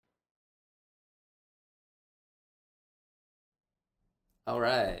All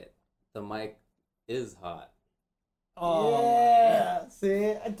right. The mic is hot. Oh, yeah.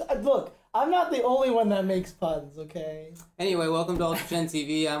 See, look, I'm not the only one that makes puns. Okay. Anyway, welcome to Ultra Chen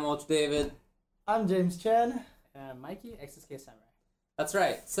TV. I'm Ultra David. I'm James Chen. Mikey, XSK Samurai. That's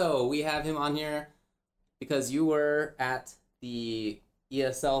right. So we have him on here because you were at the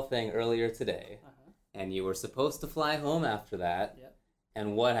ESL thing earlier today, and you were supposed to fly home after that. Yep.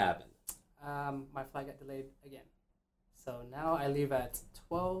 And what happened? My flight got delayed again. So now I leave at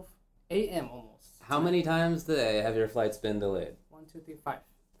 12 a.m. almost. How many times today have your flights been delayed? 1, 2, 3, 5.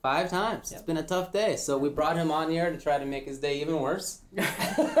 5 times. Yep. It's been a tough day. So we brought him on here to try to make his day even worse.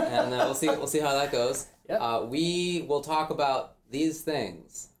 And we'll see how that goes. Yep. We will talk about these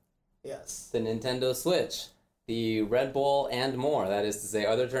things. Yes. The Nintendo Switch, the Red Bull, and more. That is to say,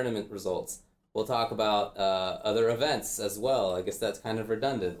 other tournament results. We'll talk about other events as well. I guess that's kind of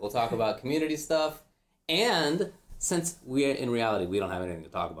redundant. We'll talk about community stuff. And since in reality, we don't have anything to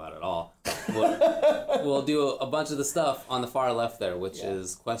talk about at all, we'll do a bunch of the stuff on the far left there, which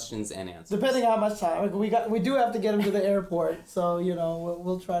is questions and answers. Depending on how much time. We do have to get him to the airport, so,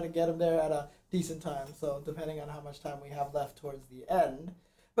 we'll try to get him there at a decent time. So depending on how much time we have left towards the end.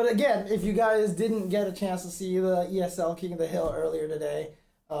 But again, if you guys didn't get a chance to see the ESL King of the Hill earlier today,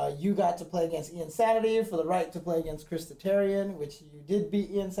 you got to play against Ian Sanity for the right to play against Christatarian, which you did beat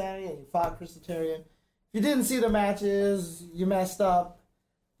Ian Sanity and you fought Christatarian. If you didn't see the matches, you messed up.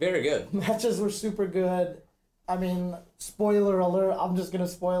 Very good. Matches were super good. I mean, spoiler alert, I'm just going to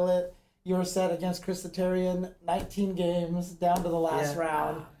spoil it. You were set against Christatarian, 19 games, down to the last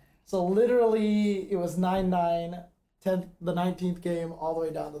round. So literally, it was 9-9, the 19th game, all the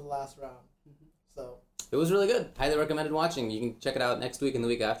way down to the last round. So it was really good. Highly recommended watching. You can check it out next week and the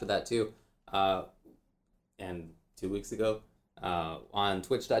week after that, too. And 2 weeks ago on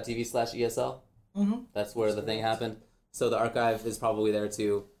twitch.tv/ESL. Mm-hmm. That's where the thing happened. So the archive is probably there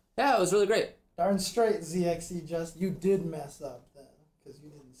too. Yeah, it was really great. Darn straight, ZXC, you did mess up then, because you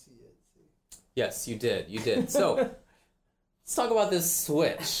didn't see it. Yes, you did. You did. So let's talk about this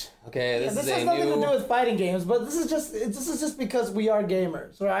Switch. Okay, This has nothing to do with fighting games, but this is just because we are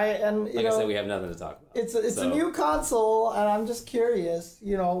gamers, right? And I said, we have nothing to talk about. It's a new console, and I'm just curious,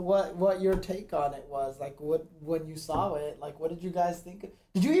 what your take on it was. Like, when you saw it, like, what did you guys think?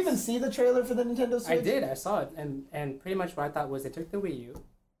 Did you even see the trailer for the Nintendo Switch? I did. I saw it, and pretty much what I thought was they took the Wii U,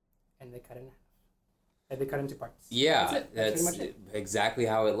 and they cut it in half. And they cut it into parts. Yeah, that's pretty much it. Exactly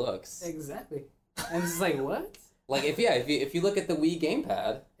how it looks. Exactly. And it's like, what? Like if you look at the Wii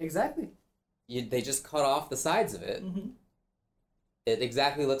gamepad, Exactly. they just cut off the sides of it. Mm-hmm. It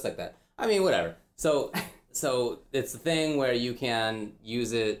exactly looks like that. I mean, whatever. So it's the thing where you can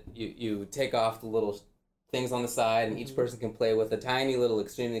use it. You take off the little things on the side, and each person can play with a tiny little,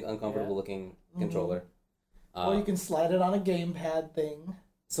 extremely uncomfortable looking controller. Or you can slide it on a gamepad thing.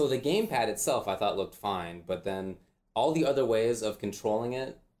 So the gamepad itself, I thought looked fine, but then all the other ways of controlling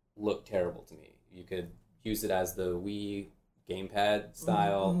it looked terrible to me. You could use it as the Wii gamepad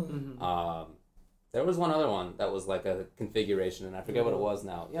style. Mm-hmm. There was one other one that was like a configuration, and I forget what it was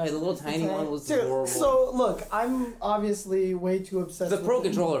now. Yeah, the little tiny one was horrible. So look, I'm obviously way too obsessed. The with Pro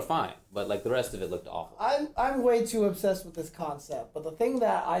controller fine, but like the rest of it looked awful. I'm way too obsessed with this concept. But the thing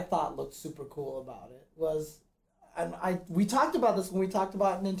that I thought looked super cool about it was, and we talked about this when we talked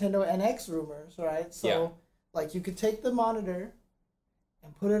about Nintendo NX rumors, right? So like you could take the monitor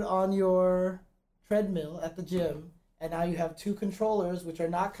and put it on your treadmill at the gym. And now you have 2 controllers which are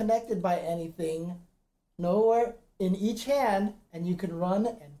not connected by anything, nowhere in each hand, and you can run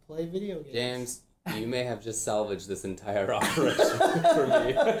and play video games. James, you may have just salvaged this entire operation for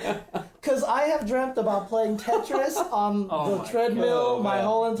me. Because I have dreamt about playing Tetris on the treadmill my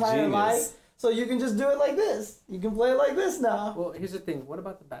whole entire life. So you can just do it like this. You can play it like this now. Well, here's the thing. What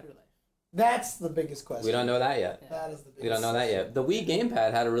about the battery life? That's the biggest question. We don't know that yet. That is the biggest We don't know that yet. The Wii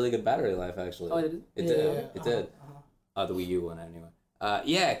gamepad had a really good battery life, actually. Oh, it did? It did. It did. The Wii U one, anyway.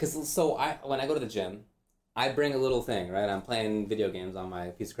 Because when I go to the gym, I bring a little thing, right? I'm playing video games on my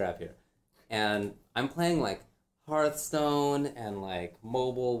piece of crap here. And I'm playing, like, Hearthstone and, like,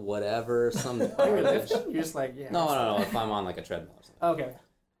 mobile whatever, some garbage. You're just like, yeah. No, if I'm on, like, a treadmill or something. Okay.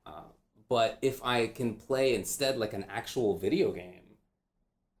 But if I can play instead, like, an actual video game,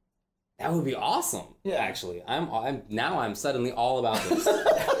 that would be awesome, actually. I'm suddenly all about this.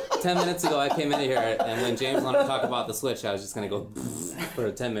 10 minutes ago, I came into here, and when James wanted to talk about the Switch, I was just going to go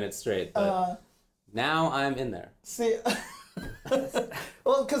for 10 minutes straight. But now I'm in there. See,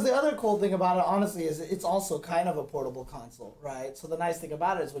 well, because the other cool thing about it, honestly, is it's also kind of a portable console, right? So the nice thing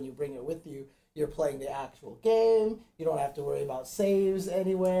about it is when you bring it with you, you're playing the actual game. You don't have to worry about saves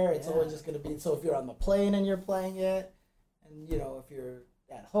anywhere. It's always just going to be, so if you're on the plane and you're playing it. And if you're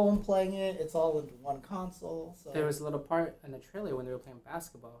at home playing it, it's all into one console. So There was a little part in the trailer when they were playing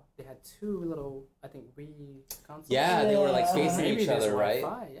basketball. They had two little, I think, Wii consoles. Yeah, they were like Yeah. facing Maybe each there's other, right?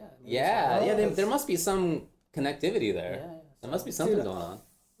 Wi-Fi, yeah. Maybe Yeah, it's yeah. Wi-Fi. There must be some connectivity there. Yeah, There must be something Dude, going on.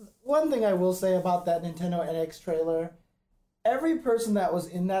 one thing I will say about that Nintendo NX trailer, every person that was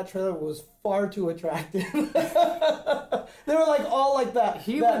in that trailer was far too attractive. They were like all like that.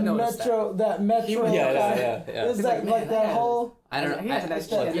 He that would notice metro. That metro. would- Yeah, guy. yeah. It was He's that like, like "Man, that that whole. I don't He know. has a nice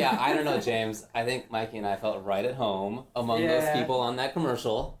chin. Look, I don't know, James. I think Mikey and I felt right at home among those Yeah. people on that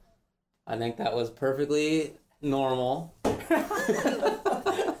commercial. I think that was perfectly normal.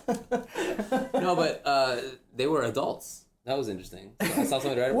 No, but they were adults. That was interesting. I saw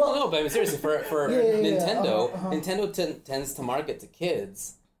somebody write. Well, no, but I mean, seriously, for Yeah. Nintendo, Uh-huh. Nintendo tends to market to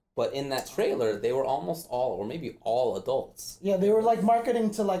kids, but in that trailer, they were almost all, or maybe all adults. Yeah, they were like marketing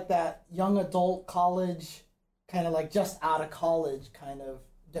to like that young adult college, kind of like just out of college kind of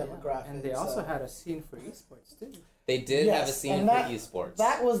demographic. And they also so. had a scene for esports too. They did have a Yes, scene and for that- esports.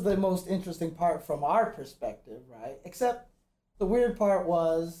 That was the most interesting part from our perspective, right? Except the weird part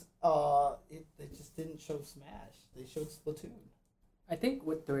was they just didn't show Smash. They showed Splatoon. I think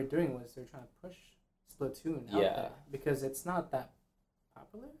what they were doing was they were trying to push Splatoon out Yeah. there because it's not that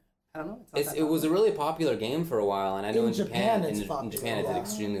popular. I don't know. It's not that It was a popular. really popular game for a while, and I know In in Japan, Japan it's in popular, Japan it did yeah.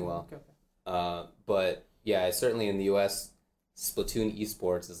 extremely well. Okay. But yeah, certainly in the U.S., Splatoon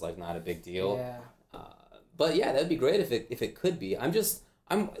esports is like not a big deal. Yeah. But yeah, that'd be great if it could be.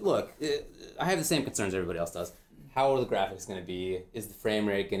 Look, I have the same concerns everybody else does. How are the graphics going to be? Is the frame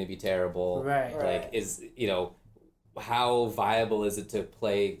rate going to be terrible? Right. Right. Like, how viable is it to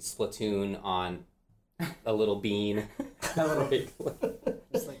play Splatoon on a little bean? A little Like,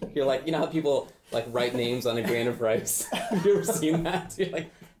 Just like you're like, how people like write names on a grain of rice? Have you ever seen that? You're like,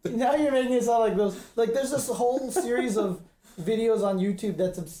 Now you're making it sound like those. Like there's this whole series of videos on YouTube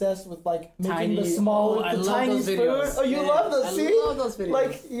that's obsessed with like making the Tiny- small, I the love tiny those spoon. videos. Oh, you Yeah, love those? I See, love those videos.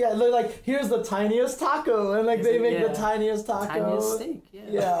 Like they're like here's the tiniest taco, and like It's they like, make the yeah. tiniest taco. tiniest steak.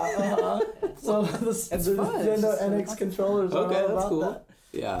 Yeah. Yeah. So the It's Nintendo fun. It's just NX fun. controllers Okay, are all that's about cool. that.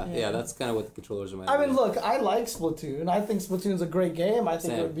 yeah, Yeah. that's kind of what the controllers are meant I to mean, do. look, I like Splatoon. I think Splatoon's a great game. I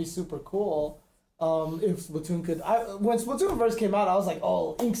think Same. it would be super cool if Splatoon could. When Splatoon first came out, I was like,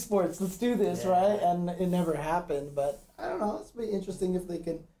 "Oh, Ink Sports, let's do this!" Yeah. Right? And it never happened. But I don't know. It's be interesting if they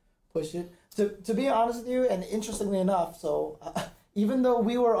can push it. To be honest with you, and interestingly enough, so even though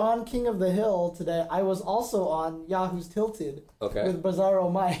we were on King of the Hill today, I was also on Yahoo's Tilted Okay. with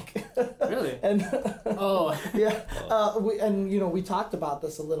Bizarro Mike. Really? And Oh. yeah, we talked about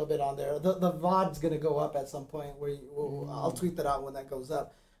this a little bit on there. The VOD's gonna go up at some point where I'll tweet that out when that goes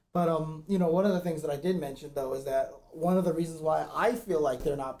up. But one of the things that I did mention though is that one of the reasons why I feel like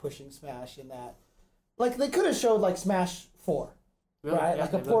they're not pushing Smash in that, like they could have showed like Smash 4, Really? right? Yeah,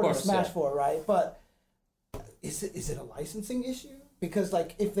 Like a they port will. of course, Smash yeah. 4, right? But is it a licensing issue? Because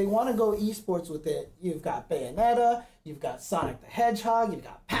like if they want to go esports with it, you've got Bayonetta, you've got Sonic the Hedgehog, you've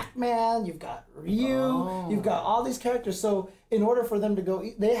got Pac-Man, you've got Ryu, Oh. you've got all these characters. So in order for them to go,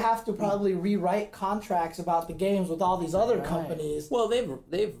 they have to probably rewrite contracts about the games with all these other Right. companies. Well, they've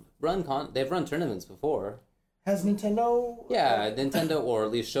run tournaments before. Has Nintendo? Yeah, Nintendo, or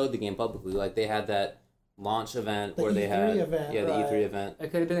at least showed the game publicly. Like they had that launch event The where they E3 had event, the right. E3 event.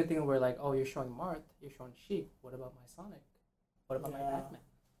 It could have been a thing where like, oh, you're showing Marth, you're showing Sheik. What about my Sonic? What about my Yeah. Pac-Man?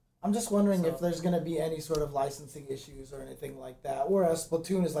 I'm just wondering if So- there's going to be any sort of licensing issues or anything like that. Whereas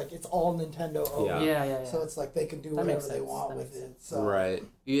Splatoon is like it's all Nintendo owned. Yeah. Yeah. So it's like they can do That whatever makes they sense. want That with makes it. So Right.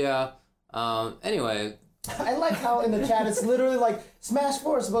 Yeah. Anyway, I like how in the chat it's literally like Smash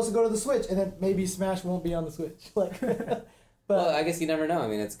 4 is supposed to go to the Switch, and then maybe Smash won't be on the Switch. Like, but well, I guess you never know. I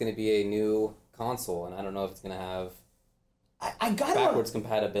mean, it's going to be a new console, and I don't know if it's going to have I gotta backwards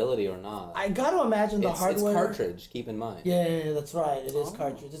compatibility or not. I gotta imagine the it's hardware. cartridge. Keep in mind. Yeah, that's right. It is Oh.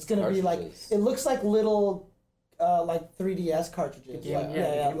 cartridge. It's gonna be like Cartridges. it looks like little, like 3DS cartridges. The game- Like, yeah,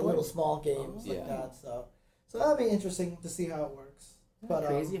 the Game the Boy. little small games Oh. like Yeah. that. So that'll be interesting to see how it works. But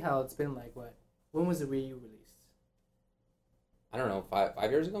Crazy how it's been like what? When was the Wii U released? I don't know,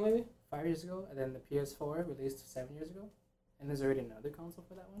 five years ago maybe. 5 years ago, and then the PS4 released 7 years ago, and there's already another console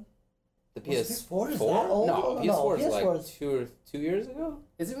for that one. The Was PS4 PS4 is that old? No, No, PS4 is PS4 like is- 2 years ago,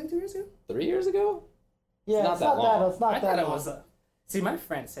 Is it like 2 years ago? 3 years ago. Yeah, not it's that not long. that. It's not I that thought it long. was. See, my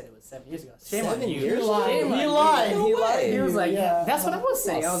friend said it was 7 years ago. Shame on 7 you. years? He lied. Shame on He you. lied. No He way. lied. He was like, yeah. that's what I was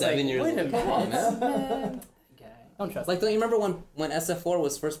saying. I was 7 like, years wait a ago. minute, Come on, man. man. Okay, don't trust. Like, don't you remember when SF4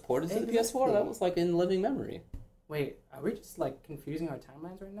 was first ported to the PS4? Exactly. That was like in living memory. Wait, are we just like confusing our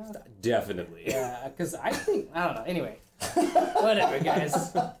timelines right now? Definitely. Yeah, because I think I don't know. Anyway, whatever,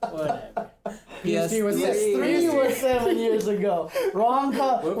 guys. Whatever. PS3 was PS3 was 7 years ago. Wrong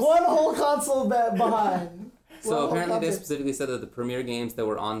one whole console behind. So apparently they specifically said that the premier games that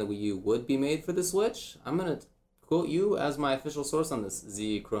were on the Wii U would be made for the Switch. I'm going to quote you as my official source on this,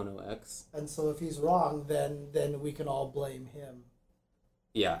 Z Chrono X. And so if he's wrong, then we can all blame him.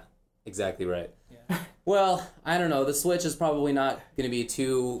 Yeah, exactly right. Yeah. Well, I don't know. The Switch is probably not going to be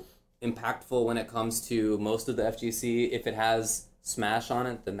too impactful when it comes to most of the FGC. If it has Smash on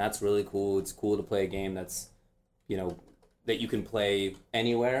it, then that's really cool. It's cool to play a game that's, that you can play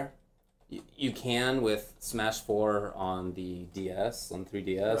anywhere. You can with Smash 4 on the DS, on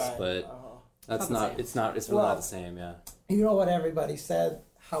 3DS, Right. but that's it's really Well, not the same, yeah. You know what everybody said,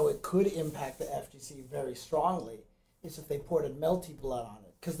 how it could impact the FGC very strongly, is if they ported Melty Blood on it.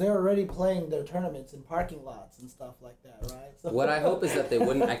 Because they're already playing their tournaments in parking lots and stuff like that, right? So, What I hope is that they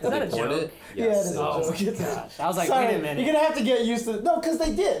wouldn't actively Is that a port joke? it. Yeah, Yes, it is it a is. joke. Gosh, I was like, Sorry, wait a minute. you're going to have to get used to it. No, because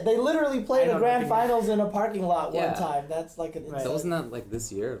they did. They literally played I a know, grand but- finals in a parking lot Yeah. one time. That's like an Right. insane. So wasn't that like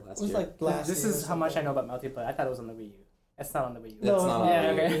this year, last It was year? like last This year is or how much I something. know about multiplayer. I thought it was on the Wii U. It's not on the Wii U. No, That's it's not not. on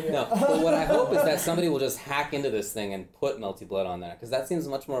Yeah, the okay. Wii U. No, but what I hope is that somebody will just hack into this thing and put Melty Blood on there, because that seems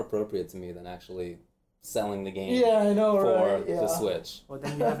much more appropriate to me than actually selling the game Yeah, I know, for right? Yeah. the Switch. Well,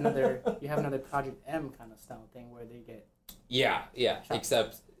 then you have another Project M kind of style thing where they get. Yeah, Shut-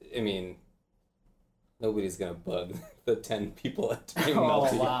 except, I mean, nobody's going to bug the 10 people at Team Oh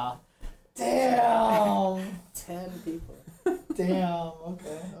Melty. wow, Damn. 10 people. Damn.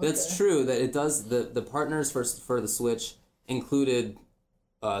 Okay. That's true, that it does, the partners for the Switch included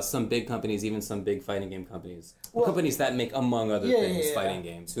some big companies, even some big fighting game companies. Well, companies that make, among other yeah, things, yeah. fighting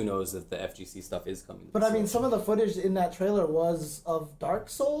games. Who knows if the FGC stuff is coming to But the I mean, Switch. some of the footage in that trailer was of Dark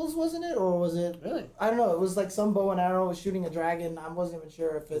Souls, wasn't it? Or was it? Really? I don't know. It was like some bow and arrow shooting a dragon. I wasn't even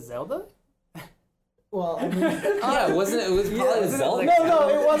sure if it. Zelda? Well, I mean. Yeah, wasn't it? It was probably Yeah, a isn't it Zelda. like- No,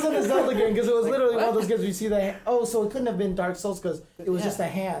 it wasn't a Zelda game because it was literally one of what? those games where you see the. Oh, so it couldn't have been Dark Souls because it was Yeah. just a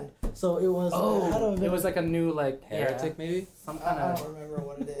hand. So it was. I don't Oh, remember. it was like a new Heretic, maybe? some kind I of don't remember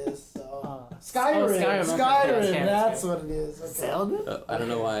what it is. So Skyrim. Skyrim. okay. Skyrim. Yeah, That's Skyrim. what it is. Okay. Zelda. I don't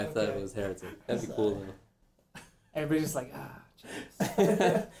know why I thought Okay. it was Heretic. That'd be cool though. Everybody's just like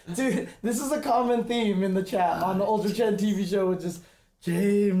jeez. Dude, this is a common theme in the chat on the Ultra Chen TV show, which is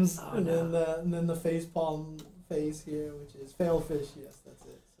James, Oh, and no. then the face palm face here, which is Failfish. Yes, that's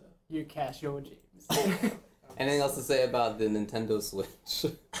it. So. You cash your James. Anything else to say about the Nintendo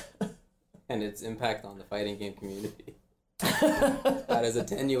Switch and its impact on the fighting game community? About as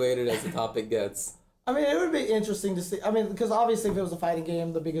attenuated as the topic gets. I mean, it would be interesting to see. I mean, because obviously, if it was a fighting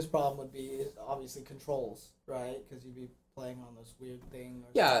game, the biggest problem would be obviously controls, right? Because you'd be playing on this weird thing. Or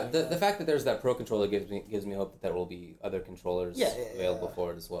Yeah, something like the that. fact that there's that Pro Controller gives me hope that there will be other controllers Yeah, available yeah.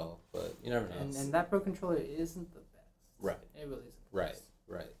 for it as well. But you never know. And that Pro Controller isn't the best. Right. It really isn't. The Right, best.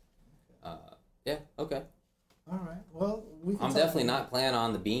 right. Yeah, okay. All right. Well, we. Can I'm talk definitely about- not playing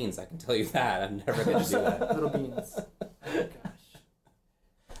on the beans. I can tell you that. I'm never gonna do that. Little beans. Oh gosh.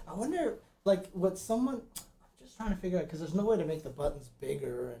 I wonder, like, what someone. I'm just trying to figure out because there's no way to make the buttons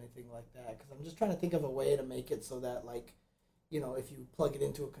bigger or anything like that. Because I'm just trying to think of a way to make it so that, like, if you plug it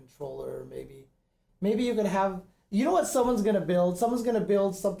into a controller, maybe you could have. You know what someone's gonna build? Someone's gonna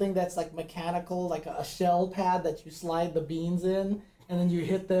build something that's like mechanical, like a shell pad that you slide the beans in, and then you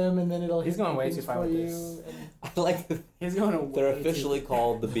hit them, and then it'll. He's hit going the way beans too far for with you. this. and- I like that He's going to. they're officially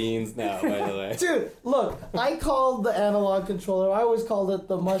called the beans now, by the way. Dude, look, I called the analog controller. I always called it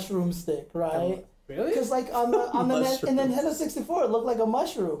the mushroom stick, right? Really? Because like on the in Mushrooms. Nintendo 64, it looked like a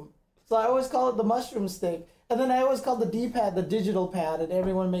mushroom. So I always call it the mushroom stick. And then I always called the D-pad the digital pad, and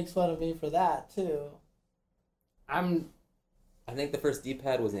everyone makes fun of me for that too. I think the first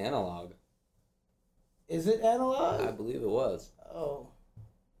D-pad was analog. Is it analog? I believe it was. Oh,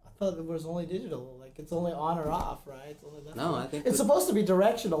 I thought it was only digital. Like it's only on or off, right? It's only left. No, or right. I think it's that- supposed to be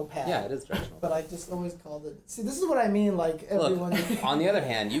directional pad. Yeah, it is directional. But I just always called it. See, this is what I mean. Like everyone. Look, on the other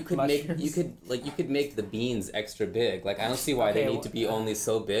hand, you could Mushrooms. make the beans extra big. Like I don't see why they Okay, need to be only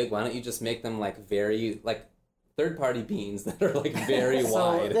so big. Why don't you just make them like very like third-party beans that are like very So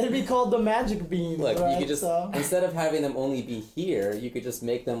wide? they'd be called the magic beans, Look, right? you could just So- instead of having them only be here, you could just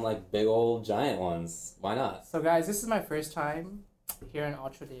make them like big old giant ones. Why not? So guys, this is my first time here on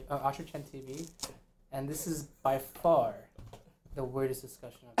Ultra Chen TV, and this is by far the weirdest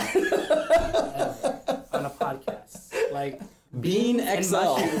discussion I've ever on a podcast. Like Bean and XL.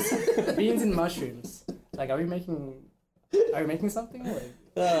 mushrooms. Beans and mushrooms. Like, are we making something? Like,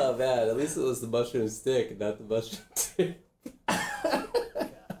 Oh man, at least it was the mushroom stick, not the mushroom tip.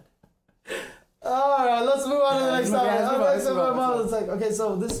 All right, let's move on to the next Let's move on, topic. let's move on, Okay, let's so move on, move on. let's It's like, okay,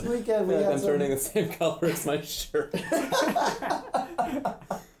 so this weekend we I feel like had I'm some. turning the same color as my shirt.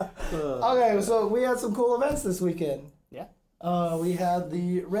 Okay, so we had some cool events this weekend. Yeah. We had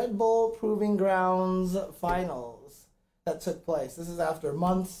the Red Bull Proving Grounds finals that took place. This is after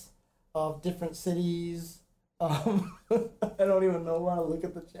months of different cities. I don't even know why I look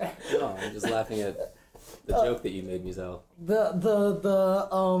at the chat. No, I'm just laughing at the joke that you made me tell.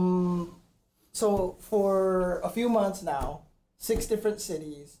 So for a few months now, 6 different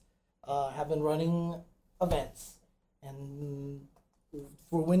cities have been running events, and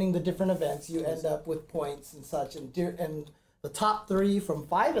for winning the different events, you end up with points and such. And the top 3 from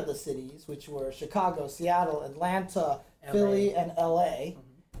 5 of the cities, which were Chicago, Seattle, Atlanta, LA. Philly, and LA,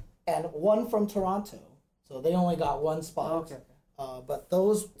 and 1 from Toronto. So they only got 1 spot. Okay. But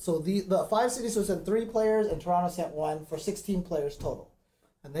the 5 cities sent 3 players, and Toronto sent 1 for 16 players total.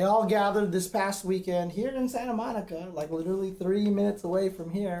 And they all gathered this past weekend here in Santa Monica, like literally 3 minutes away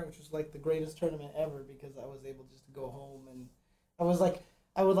from here, which was like the greatest tournament ever because I was able just to go home, and I would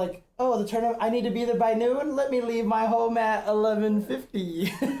like, oh, the tournament, I need to be there by noon. Let me leave my home at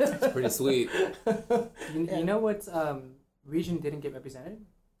 11:50. It's pretty sweet. You know what region didn't get represented?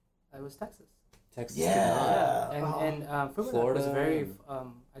 It was Texas. Texas. Yeah. And Florida was very,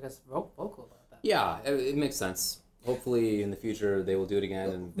 I guess, vocal about that. Yeah, it makes sense. Hopefully in the future they will do it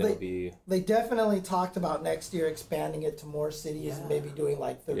again, and there'll be... They definitely talked about next year expanding it to more cities and maybe doing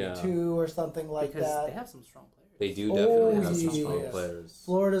like 32 or something like because that. They have some strong players. They do definitely have some yeah. strong players.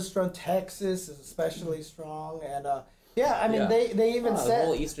 Florida's strong. Texas is especially strong. And they even the said...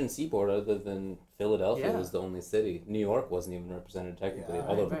 whole eastern seaboard, other than Philadelphia, Yeah. was the only city. New York wasn't even represented technically, Yeah.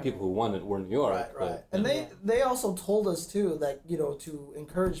 although the Right. people who won it were New York. Right. But, And they also told us too that, to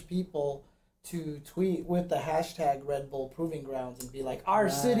encourage people to tweet with the hashtag Red Bull Proving Grounds and be like, our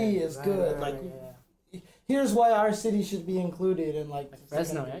city is good. Here's why our city should be included in like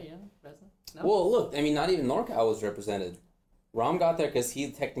Fresno, right? Yeah, Fresno. No? Well, look, I mean, not even NorCal was represented. Rom got there because he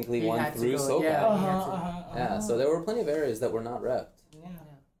technically won had to through go, SoCal. yeah. Yeah, so there were plenty of areas that were not repped. Yeah.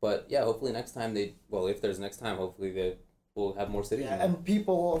 But yeah, hopefully next time if there's next time, hopefully they will have more cities. Yeah, and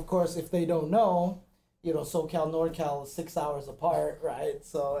people, of course, if they don't know, SoCal, NorCal is 6 hours apart, right?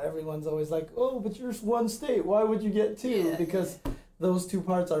 So everyone's always like, oh, but you're one state. Why would you get 2? Yeah, because those 2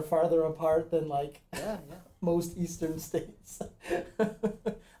 parts are farther apart than like Yeah. most eastern states.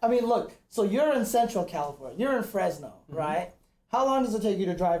 I mean, look, so you're in Central California. You're in Fresno, right? How long does it take you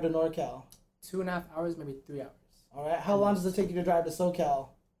to drive to NorCal? 2.5 hours, maybe 3 hours. All right. How long does it take you to drive to SoCal?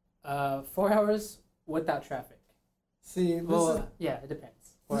 4 hours without traffic. See, it depends.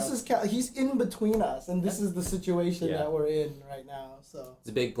 He's in between us, and this is the situation Yeah. that we're in right now. So It's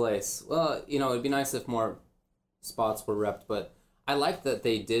a big place. Well, it'd be nice if more spots were repped, but I like that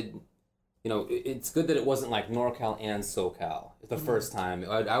they did. It's good that it wasn't like NorCal and SoCal the first time.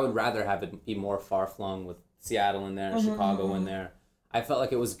 I would rather have it be more far flung with Seattle in there and Chicago in there. I felt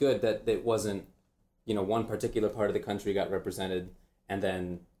like it was good that it wasn't, one particular part of the country got represented, and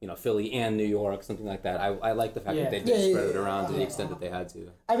then Philly and New York, something like that. I like the fact that they did spread it around to the extent that they had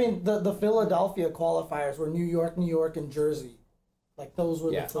to. I mean, the Philadelphia qualifiers were New York, and Jersey. Like those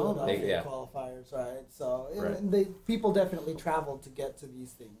were the Philadelphia qualifiers, right? So people definitely traveled to get to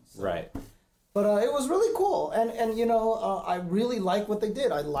these things. So. Right. But it was really cool, and I really like what they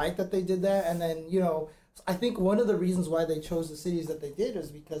did. I like that they did that, and then I think one of the reasons why they chose the cities that they did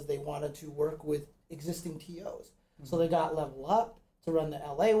is because they wanted to work with existing TOs. So they got Level Up to run the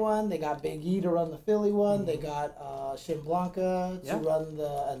LA one, they got Big E to run the Philly one, they got Shin Blanca to run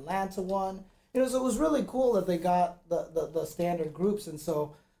the Atlanta one. So it was really cool that they got the standard groups, and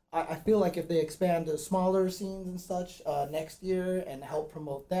so I feel like if they expand to smaller scenes and such next year and help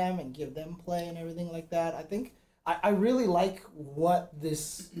promote them and give them play and everything like that, I think I really like what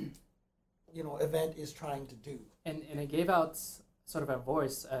this event is trying to do. And it gave out sort of a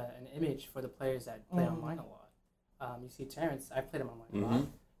voice, an image for the players that play online a lot. You see Terrence, I played him online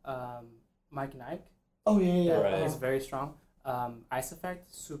a lot. Mike Nike. Oh yeah. Right. He's very strong. Ice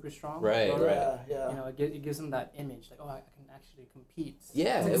Effect, super strong. Right. Yeah. It gives them that image, like, I can actually compete.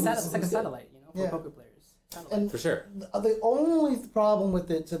 Yeah, it's like a satellite, for poker players. And for sure. The only problem with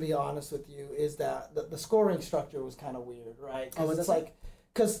it, to be honest with you, is that the scoring structure was kind of weird, right?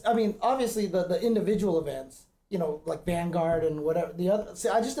 Because I mean, obviously the individual events, like Vanguard and whatever the other. See,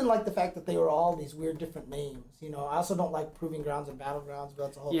 I just didn't like the fact that they were all these weird different names. I also don't like Proving Grounds and Battlegrounds, but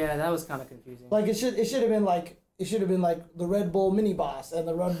that's a whole. Yeah, that was kind of confusing. Like it should have been like. It should have been like the Red Bull mini boss and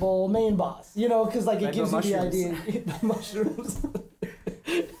the Red Bull main boss, because like it gives you the idea. The mushrooms.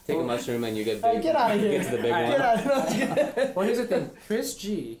 Take a mushroom and you get big. Get out of here. Get to the big one. Get out of here. Well, here's the thing. Chris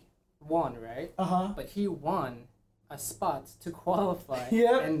G won, right? But he won a spot to qualify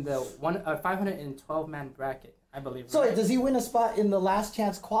Yep. in the 512 man bracket. I believe. So right? does he win a spot in the last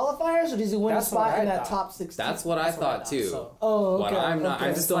chance qualifiers, or does he win That's a spot what I in that thought. top 16? That's what I thought too. So. Oh, okay. But I'm not. okay.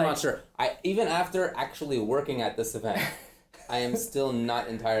 I'm still Like- not sure. Even after actually working at this event, I am still not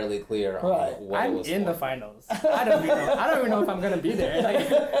entirely clear on Right. what it I'm was in for. the finals. I don't even know if I'm gonna be there.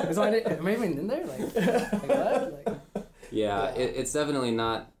 Like, so am I even in there? Like what? Like, Yeah, Yeah. it's definitely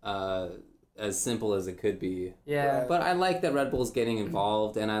not as simple as it could be. yeah. Right. But I like that Red Bull's getting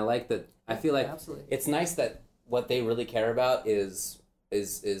involved, and I like that. I feel like Absolutely. it's nice that what they really care about is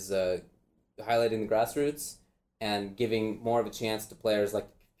highlighting the grassroots and giving more of a chance to players like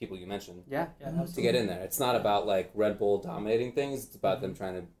people you mentioned Yeah. Absolutely. to get in there. It's not about like Red Bull dominating things. It's about them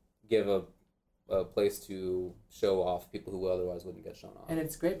trying to give a place to show off people who otherwise wouldn't get shown off. And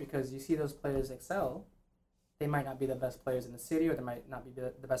it's great because you see those players excel. They might not be the best players in the city, or they might not be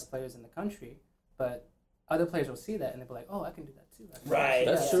the best players in the country, but other players will see that and they'll be like, "Oh, I can do that too." I can do that Right.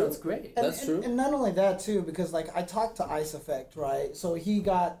 too." That's Yeah, true. So it's great. And, That's true. And not only that too, because like I talked to Ice Effect, right? So he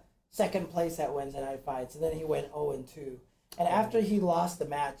got second place at Wednesday Night Fights, and then he went 0-2. And after he lost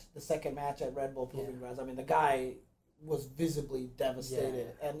the second match at Red Bull Proving Grounds, I mean, the guy was visibly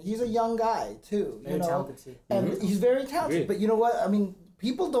devastated, and he's a young guy too, Very talented too. and he's very talented. Agreed. But you know what? I mean,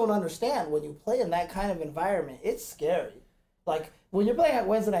 people don't understand when you play in that kind of environment. It's scary. Like when you're playing at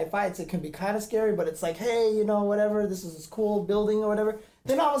Wednesday Night Fights, it can be kind of scary, but it's like, hey, you know, whatever. This is this cool building or whatever.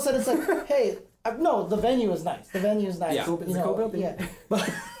 Then all of a sudden, it's like, hey, no, the venue is nice. The venue is nice. Yeah. You It's a cool building. Yeah.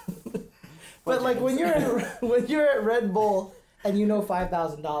 But like when you're at Red Bull and you know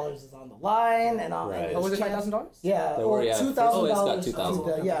 $5,000 is on the line and all. Right. And Oh, was it it's $5,000? yeah, There or were, yeah. $2,000. Oh, it's got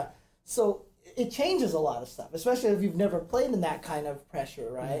 $2,000. Yeah, so it changes a lot of stuff, especially if you've never played in that kind of pressure,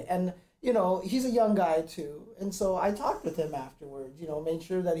 right? And you know he's a young guy too, and so I talked with him afterwards. You know, made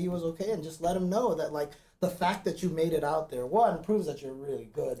sure that he was okay, and just let him know that like the fact that you made it out there, one, proves that you're really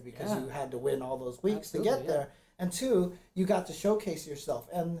good because Yeah. you had to win all those weeks to Absolutely, get there, and two, you got to showcase yourself.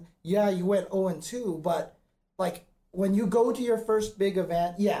 And yeah, you went 0-2, but like when you go to your first big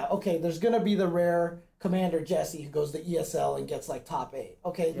event, yeah, okay, there's gonna be the rare Commander Jesse who goes to ESL and gets like top 8.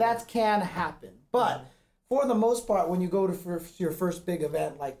 Okay, that can happen, but for the most part, when you go to your first big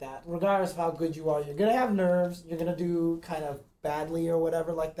event like that, regardless of how good you are, you're gonna have nerves. You're gonna do kind of badly or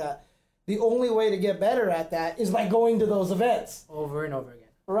whatever like that. The only way to get better at that is by going to those events. Over and over again.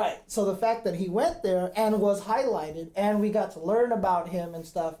 Right. So the fact that he went there and was highlighted and we got to learn about him and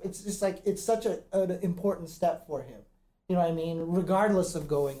stuff, it's just like it's such an important step for him. You know what I mean? Regardless of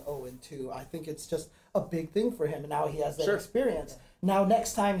going 0-2, I think it's just a big thing for him. And now he has that Sure. experience. Now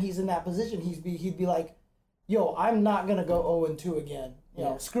next time he's in that position, he'd be like, yo, I'm not going to go 0-2 again. You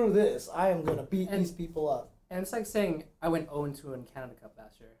know, screw this. I am going to beat these people up. And it's like saying I went 0-2 in Canada Cup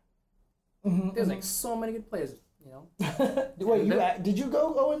last year. Mm-hmm, There's like so many good players, you know. Wait, did you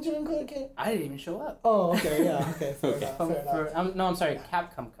go 0-2 in Canada? I didn't even show up. Oh, okay, yeah, okay, fair enough. Fair enough. I'm sorry,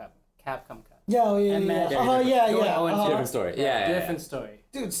 Capcom Cup. Yeah, oh, yeah, And yeah. Magic. Oh, yeah, Going yeah. 0-2. Different story. Yeah. Different story.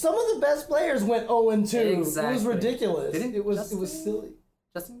 Dude, some of the best players went 0-2. It was Exactly. ridiculous. Didn't It was Justin? silly.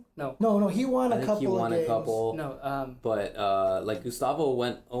 Justin? No. No, he won I a think couple he won of games. a couple. No. But like Gustavo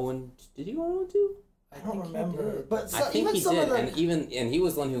went 0. Did he go 0-2? I don't think he remember. did. But I think even he some did, of the and he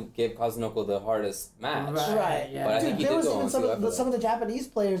was the one who gave Kazunoko the hardest match. Right. Yeah. But I Dude, think he there did was go even 0-2 some after of, that. some of the Japanese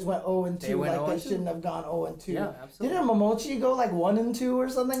players went 0-2, They went like they 0-2. shouldn't have gone 0-2. Yeah, absolutely. Didn't Momochi go like 1-2 or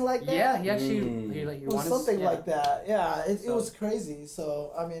something like that? Yeah, he actually Mm. he It was won his- something yeah. like that. Yeah, it So- was crazy.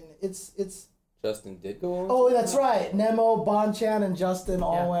 So I mean, it's. Justin did go 0-2? Oh, that's right. Nemo, Bonchan, and Justin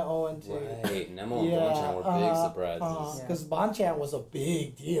all Yeah. went 0-2. Right. Nemo and Bonchan were big surprises. Yeah. Because Bonchan was a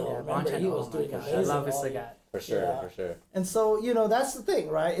big deal. Yeah, Remember, Bonchan, he was oh my doing gosh, I amazing. love his all year. Sagat. For sure, Yeah. for sure. And so, you know, that's the thing,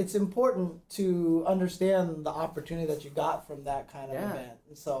 right? It's important to understand the opportunity that you got from that kind of Yeah. event.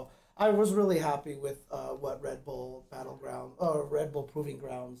 And so I was really happy with what Red Bull Battleground or Red Bull Proving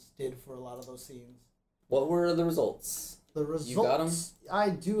Grounds did for a lot of those scenes. What were the results? The results, You got 'em? I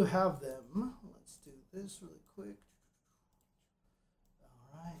do have them. Let's do this really quick.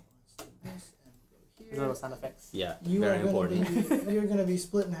 All right, let's do this and go here. Little sound effects. Yeah, You very are gonna important. be you're gonna be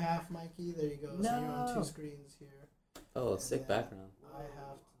split in half, Mikey. There you go. So you're on No. two screens here. Oh, sick And background. I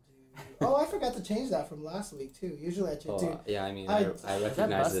have to do. Oh, I forgot to change that from last week too. Usually I change. Oh, Dude, yeah, I mean, I- I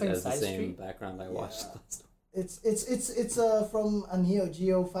recognize it Bustling as the Side same Street? background I watched Yeah. last week. it's from a Neo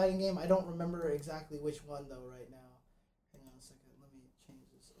Geo fighting game. I don't remember exactly which one though right now. Hang on a second. Let me change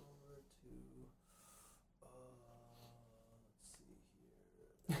this over to. Let's see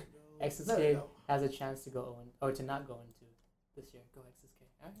here. There we XSK go. has a chance to go to not go into this year. Go XSK.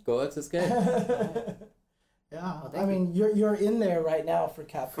 All right. Go XSK. Yeah, Well, I thank mean you're in there right now for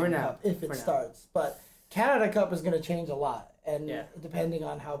Capcom For now. Cup if it For now. starts, but Canada Cup is going to change a lot, and Yeah. depending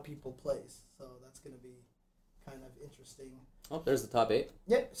on how people place, so that's going to be kind of interesting. Oh, there's the top 8.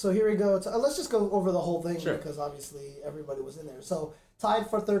 Yep. So here we go. Let's just go over the whole thing Sure. because obviously everybody was in there. So tied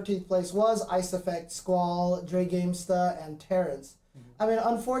for 13th place was Ice Effect, Squall, Dre Gamesta, and Terrence. I mean,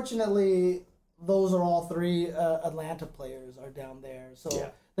 unfortunately, those are all 3 Atlanta players are down there.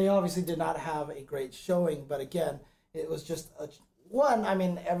 So they obviously did not have a great showing. But again, it was just one. I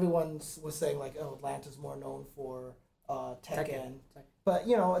mean, everyone was saying like, oh, Atlanta's more known for Tekken. But,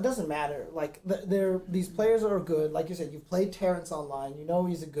 you know, it doesn't matter. Like, these players are good. Like you said, you've played Terrence online. You know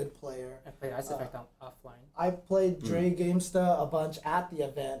he's a good player. I played Ice Effect offline. I played Dre Gamesta a bunch at the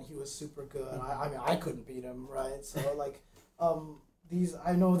event. He was super good. I mean, I couldn't beat him, right? So, like,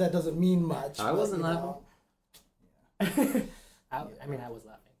 I know that doesn't mean much. I wasn't laughing. I mean, I was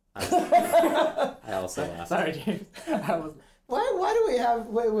laughing. I also laughed. Sorry, James. I was. Why do we have...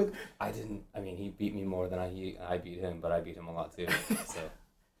 Wait. I didn't... I mean, he beat me more than I beat him, but I beat him a lot too. So...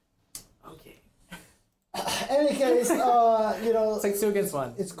 Okay. In any case, you know... It's like 2 against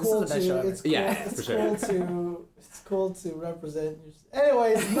 1. It's cool to... It's cool, yeah, it's for sure. It's cool to represent...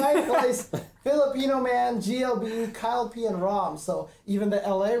 Anyways, 9th place, Filipino Man, GLB, Kyle P, and Rom. So even the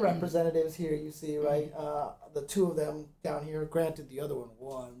LA representatives here, you see, right? The 2 of them down here. Granted, the other one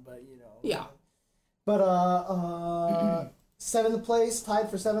won, but, you know... Yeah. But 7th place, tied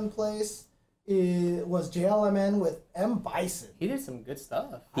for 7th place, was JLMN with M. Bison. He did some good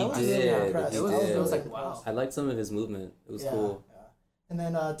stuff. He I was did. really impressed. He It was, did. it was like, wow. I liked some of his movement. It was cool. Yeah. And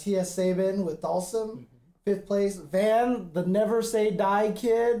then T.S. Sabin with Dalsum. 5th place, Van, the never say die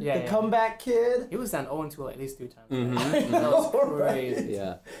kid, the comeback kid. He was down 0-2 at least 3 times. Mm-hmm. That was Right. crazy.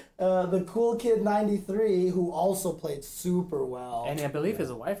 Yeah. The Cool Kid 93, who also played super well. And I believe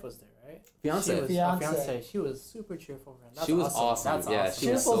his wife was there, right? Fiance. She was, Fiance. Fiance. She was super cheerful for him. That's She was awesome. That's Yeah, awesome.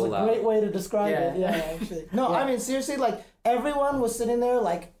 she was Cheerful so is a loud. great way to describe it. Yeah. Yeah, actually. No, Yeah. I mean, seriously, like, everyone was sitting there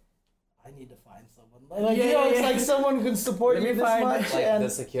like, I need to find someone. Like, Yeah, you know, yeah, it's yeah. like someone who can support Let you me this find- much. Like and the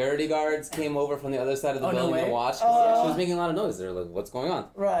security guards came over from the other side of the Oh, no building to way? watch. 'Cause she was making a lot of noise. They're like, "What's going on?"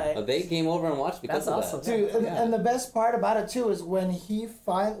 right. They came over and watched because That's of awesome. that. Dude, and, Yeah. and the best part about it too is when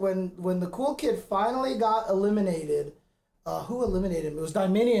when the Cool Kid finally got eliminated. Who eliminated him? It was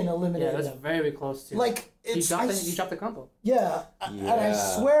Dominion Yeah, eliminated it was him. very close to. Like he it's dropped the combo. yeah, and I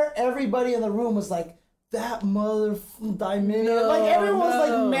Yeah. swear everybody in the room was like that mother Dominion. Like everyone was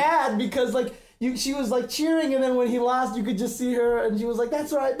like mad because like. She was like cheering, and then when he lost, you could just see her, and she was like,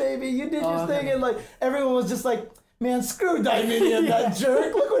 "That's right, baby, you did your thing," and like everyone was just like, "Man, screw Dominion, that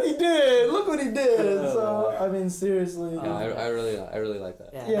jerk! Look what he did! Look what he did!" So I mean, seriously, Yeah, I really like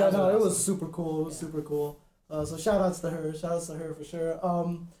that. Yeah, yeah, that no, it awesome. was super cool. It was super cool. So shout outs to her. Shout outs to her for sure.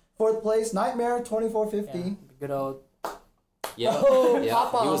 4th place, Nightmare 2450. Yeah, good old. Yeah, Oh, yeah.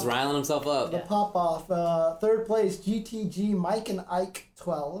 pop He was off. riling himself up. The pop off. 3rd place, GTG Mike and Ike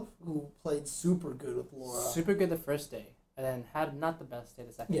 12, who played super good with Laura. Super good the first day, and then had not the best day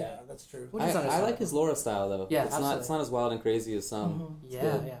the second Yeah, day. that's true. Which I is like understandable. his Laura style though. Yeah, it's absolutely. not as wild and crazy as some. Yeah,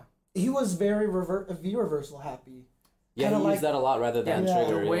 good. yeah. He was very V reversal happy. Yeah, Kinda he like- used that a lot rather than Yeah.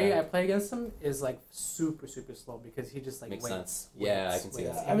 trigger. The way yeah. I play against him is like super slow because he just like Makes waits. sense. Yeah, I can see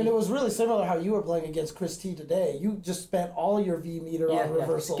waits. that. I mean, it was really similar how you were playing against Chris T today. You just spent all your V meter Yeah, on yeah.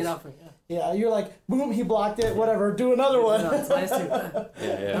 reversals. Get off me. Yeah. Yeah, you're like, boom, he blocked it, whatever, do another one. No, it's nice too.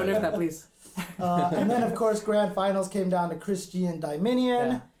 Yeah. Don't nerf that, please. And then, of course, grand finals came down to Chris G and Dominion,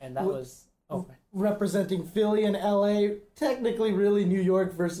 Yeah, and that was representing Philly and LA. Technically, really New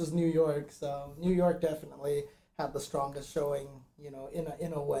York versus New York. So New York definitely had the strongest showing, you know,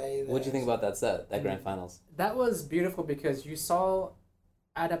 in a way. What'd you think about that set, that grand finals? that was beautiful because you saw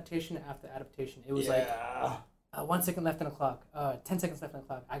adaptation after adaptation. It was like 1 second left on the clock, 10 seconds left on the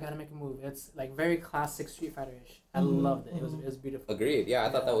clock. I gotta make a move. It's like very classic Street Fighter-ish. I loved it. It was beautiful. Agreed. Yeah, I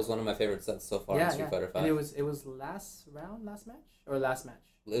thought that was one of my favorite sets so far in Street Fighter 5. And it was last match. It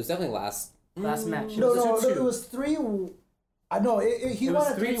was definitely last. Last match. No, It was no, 2-2. it was 3. I know he It won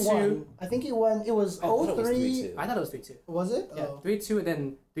was at 3-2. 3-1. I think he won. It was I thought it was 0-3. 3-2. I thought it was 3-2. Was it? Yeah, Oh. 3-2 and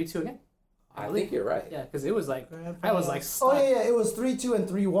then 3-2 again. I think you're right. Yeah, because it was like Grand I was finals. like Oh stuck. yeah, it was 3-2 and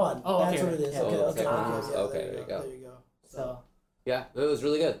 3-1. Oh, That's okay, what it is. yeah. Okay, Oh, okay, okay. okay, Okay, there you go. There you go. So Yeah, it was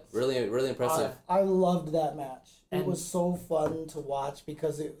really good. Really impressive. I loved that match. It And- was so fun to watch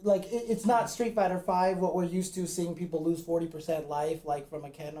because it's not Street Fighter 5 what we're used to seeing people lose 40% life like from a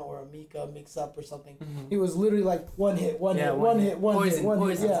Ken or a Mika mix up or something. It was literally like one hit, one hit.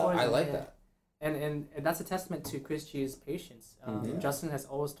 Poison, Yeah. I like that. And that's a testament to Chris G's patience. Justin has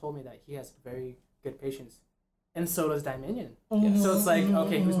always told me that he has very good patience. And so does Dominion. So it's like,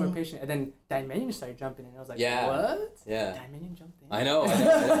 okay, who's more patient? And then Dominion started jumping in. I was like, Yeah. what? Yeah. Dominion jumped in? I know.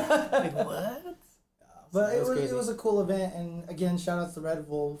 Like, what? But So it was crazy. a cool event, and again, shout out to Red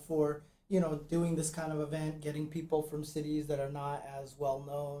Bull for doing this kind of event, getting people from cities that are not as well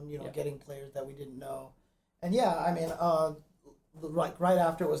known, getting players that we didn't know. And yeah, I mean, like right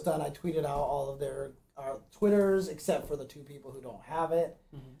after it was done, I tweeted out all of their Twitters, except for the two people who don't have it,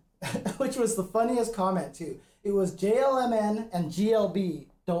 which was the funniest comment too. It was JLMN and GLB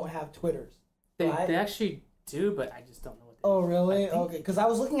don't have Twitters. They actually do, but I just don't know what they Oh, really? Okay, because I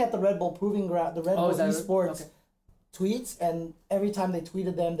was looking at the Red Bull Proving Ground, the Red Bull Esports tweets, and every time they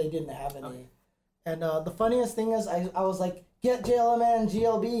tweeted them, they didn't have any. Okay. And the funniest thing is, I was like, get JLMN and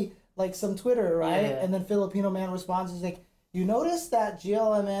GLB, like some Twitter, right? Yeah. And then Filipino Man responds, he's like, you notice that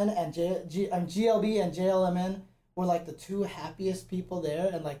GLMN and GLB and JLMN were like the two happiest people there,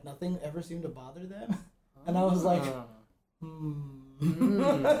 and like nothing ever seemed to bother them? And I was like,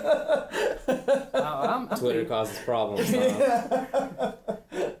 Twitter causes problems. Huh?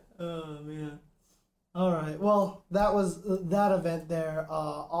 Oh man. All right. Well, that was that event there.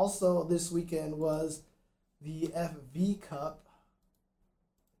 Also, this weekend was the FV Cup.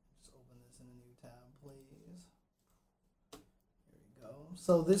 Just open this in a new tab, please. Here we go.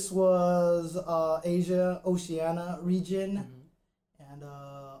 So this was Asia Oceania region, and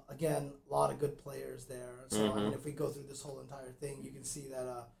again, a lot of good players there. So I mean, if we go through this whole entire thing, you can see that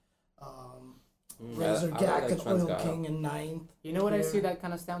Razor Gak and Oil King in 9th. You know what I see that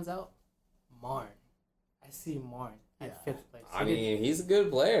kind of stands out? Marn. I see Marn at 5th place. I mean, he's a good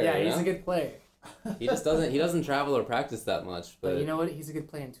player. Yeah, he's a good player. He just doesn't travel or practice that much. But you know what? He's a good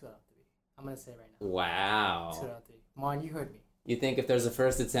player in 2 out of 3. I'm gonna say right now. Wow. 2 out of 3. Marn, you heard me. You think if there's a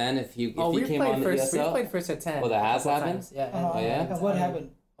first to 10, if he came on the first, ESL? We played first at 10. Oh, that has happened? Times. Yeah. Oh, yeah? What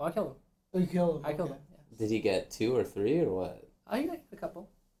happened? Oh, I killed him. Oh, you killed him. I killed him. Yeah. Did he get 2 or 3 or what? Oh, you got a couple.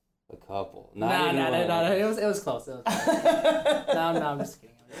 A couple. No. It was close. No, I'm just kidding.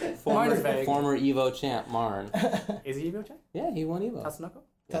 Former Evo champ, Marn. Is he Evo champ? Yeah, he won Evo. Tatsunoko?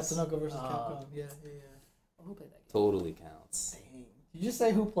 Yes. Tatsunoko versus Capcom. Yeah. Oh, who played that game? Totally counts. Dang. Did you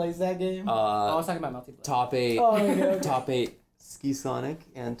say who plays that game? I was talking about multiplayer. Top 8. Oh, okay. Top 8 Ski Sonic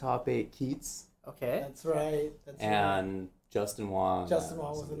and top 8 Keats. Okay. That's right. And Justin Wong. Justin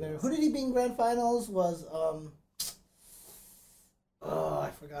Wong was in there. Who did he beat in grand finals? Was I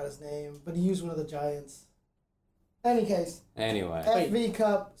forgot his name, but he used one of the giants. Any case. Anyway. FV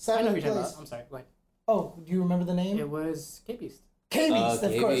Cup, 7th place. I'm sorry, go ahead. Oh, do you remember the name? It was K-Beast. K-Beast,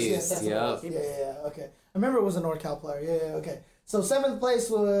 of course. Yes, that's yeah. Yeah, okay. I remember it was a NorCal player. Yeah, okay. So 7th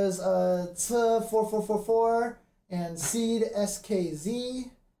place was T4444 and Seed SKZ.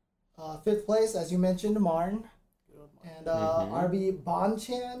 5th place, as you mentioned, Marn. And RB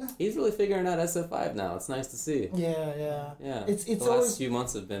Bonchan. He's really figuring out SF5 now. It's nice to see. Yeah. It's the last few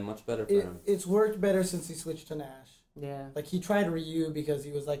months have been much better for him. It's worked better since he switched to Nash. Yeah. Like, he tried Ryu because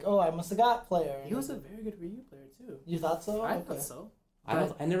he was like, oh, I'm a Sagat player. He was a very good Ryu player, too. You thought so? I thought so.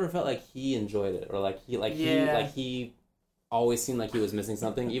 I never felt like he enjoyed it, or he always seemed like he was missing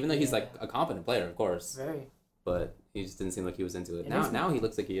something, even though he's like a competent player, of course. Very. But he just didn't seem like he was into it. Now he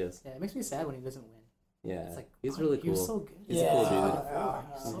looks like he is. Yeah, it makes me sad when he doesn't win. Yeah, it's like, he's really cool. He's so good. He's a cool dude.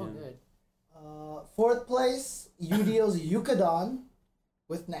 So good. 4th place, Udio's Yukadon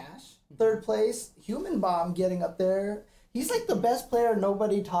with Nash. 3rd place, Human Bomb getting up there. He's like the best player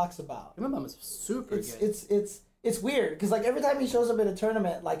nobody talks about. Human Bomb is super good. It's weird because like every time he shows up at a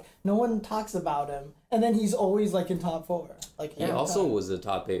tournament, like no one talks about him, and then he's always like in top 4. Like he also was a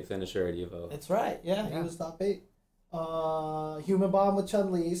top 8 finisher at Evo. That's right. Yeah, he was top 8. Human Bomb with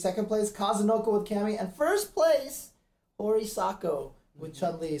Chun-Li. 2nd place, Kazunoko with Cammy. And 1st place, Hori Sako with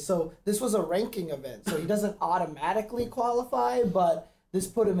Chun-Li. So this was a ranking event. So he doesn't automatically qualify, but this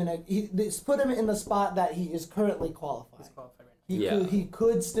put him in the spot that he is currently qualified. He's qualified right now. He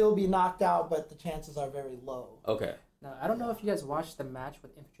could still be knocked out, but the chances are very low. Okay. Now, I don't know if you guys watched the match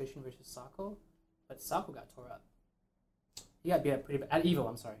with Infiltration versus Sako, but Sako got tore up. He got beat up pretty bad. At Evo,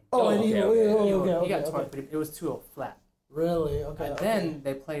 I'm sorry. Oh, at Evo. He got tore up pretty bad. It was 2-0 flat. Really? Okay. And then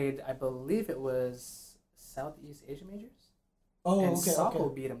they played, I believe it was Southeast Asia Majors. Oh, and Sako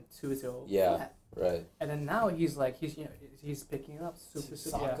beat him 2-0 flat. Right. And then now he's picking it up super.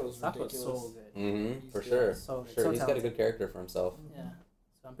 Sako's ridiculous. So good. Mm-hmm. For sure. So he's got a good character for himself. Yeah.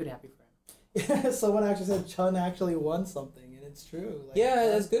 So I'm pretty happy for him. Someone actually said Chun actually won something, and it's true. Like,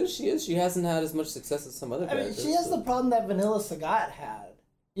 as good as she is, she hasn't had as much success as some other characters. I mean, she has the problem that Vanilla Sagat had.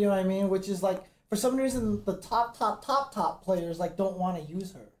 You know what I mean? Which is like, for some reason, the top players like don't want to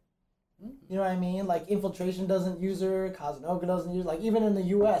use her. You know what I mean? Like Infiltration doesn't use her, Kazunoko doesn't use her. Like even in the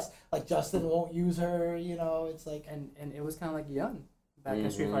U.S., like Justin won't use her. You know, it's like and it was kind of like Yun back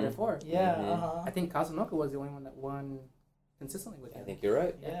in Street Fighter 4. Yeah. I think Kazunoko was the only one that won consistently with I him. think you're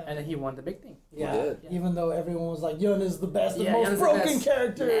right. Yeah. And then he won the big thing. Yeah. did. Even though everyone was like, Yun is the best, the Yeah, most Yun's the broken best.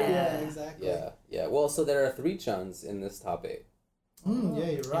 character. Yeah. Yeah, exactly. Yeah. Well, so there are 3 Chuns in this top 8. Yeah,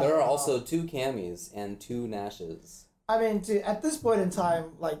 you're right. There are also 2 Cammies and 2 Nashes. I mean, at this point in time,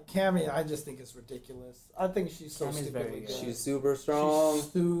 like Cammy, I just think it's ridiculous. I think she's so Cammy's stupidly very good. good. She's super strong.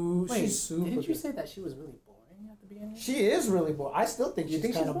 Wait, she's super didn't you good. say that she was really boring at the beginning? She is really boring. I still think You she's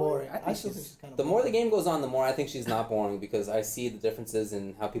think kind she's of boring? boring. I I think still she's- think she's kind of The more the game goes on, the more I think she's not boring because I see the differences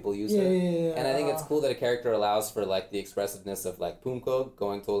in how people use her. Yeah. And I think it's cool that a character allows for like the expressiveness of like Pumko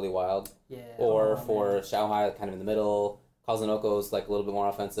going totally wild, Yeah. or oh, for man. Xiaohai kind of in the middle. Kazunoko's like a little bit more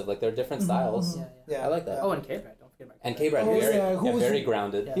offensive. Like there are different styles. Yeah, Yeah. I like that. Oh, and K-Brad. Don't forget about And K-Brad. K-Brad, Oh, very, yeah, who was very he-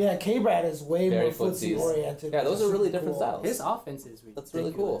 grounded. Yeah. Yeah, K-Brad is way Very more footsie footsies. oriented. Yeah, those which are is really super different cool. styles. His offense is ridiculous. That's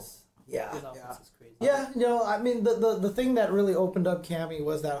really cool. Yeah, His yeah. offense is crazy. Yeah, you know, I mean, the thing that really opened up Cammy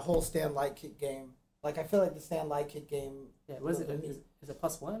was that whole stand light kick game. Like, I feel like the stand light kick game. Yeah, what is it? really- Is it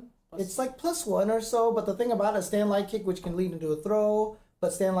 +1? Plus- It's like +1 or so, but the thing about it, stand light kick, which can lead into a throw,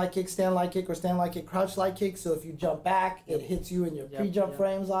 but stand light kick, or stand light kick, crouch light kick. So if you jump back, it hits you in your Yep, pre-jump yep.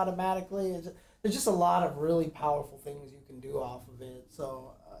 frames automatically. There's just a lot of really powerful things you can do off of it.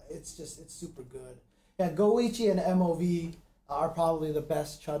 So it's super good. Yeah, Goichi and MOV are probably the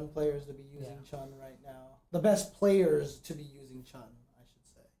best Chun players to be using Chun right now. The best players to be using Chun, I should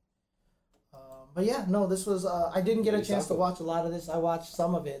say. But yeah, no, this was. I didn't get a Maybe chance to Sako. watch a lot of this. I watched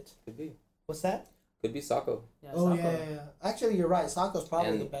some of it. Could be. What's that? Could be Sako. Yeah, Oh Sako. yeah. Actually, you're right. Sako's probably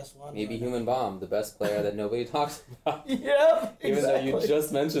And the best one. Maybe right Human Bomb, the best player that nobody talks about. now. Yep. Even though you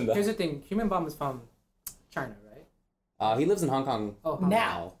just mentioned Here's that. the thing. Human Bomb is from China, right? He lives in Hong Kong. Oh,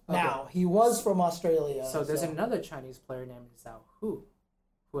 Now, Okay. now he was from Australia. So there's another Chinese player named Zhao Hu,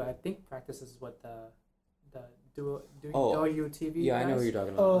 who I think practices what the duo Oh, WTV. Yeah, I know guys. who you're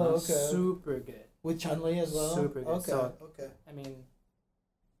talking about. Oh, okay. Super good. with Chun-Li as well. Super good. Okay. So- okay. I mean,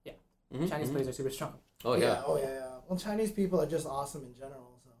 Mhm, Chinese mhm. players are super strong. Oh yeah. Oh yeah. Well, Chinese people are just awesome in general.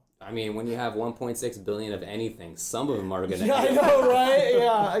 So. I mean, when you have 1.6 billion of anything, some of them are gonna. Yeah, I know, right?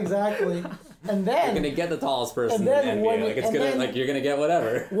 Yeah, exactly. And You're then gonna get the tallest person And then in the when NBA. you- Like it's and gonna then- like you're gonna get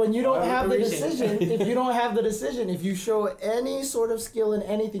whatever. when you don't Why are have the we reaching? decision, if you show any sort of skill in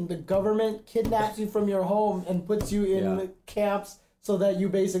anything, the government kidnaps you from your home and puts you in Yeah. camps so that you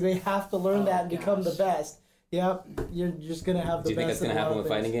basically have to learn Oh, that and become the gosh. best. Yep, you're just gonna have the Do you think best. that's gonna in a lot happen of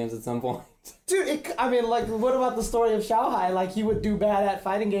with fighting things. games at some point? Dude, I mean, like, what about the story of Xiaohai? Like, he would do bad at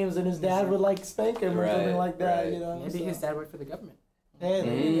fighting games, and his dad would like spank him or something Right, like that. right. You know, Maybe so. his dad worked for the government. Hey,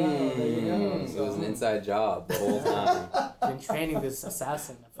 there you go. There you go. It was an inside job the whole time. Been training this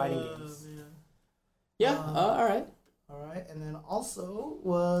assassin at fighting games. Yeah. All right. All right, and then also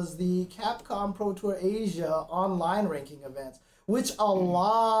was the Capcom Pro Tour Asia online ranking events, which a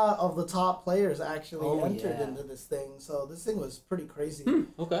lot of the top players actually Oh, entered yeah. into this thing. So this thing was pretty crazy.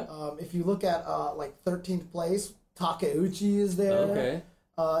 Okay. If you look at like 13th place, Takeuchi is there. Okay.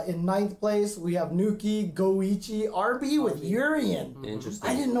 In 9th place, we have Nuki, Goichi, RB with Urien. Interesting.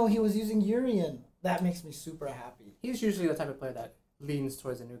 I didn't know he was using Urien. That makes me super happy. He's usually the type of player that leans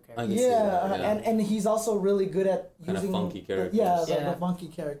towards a new I character. can see Yeah, that, yeah. and he's also really good at Kinda using funky characters. Yeah, the Yeah. funky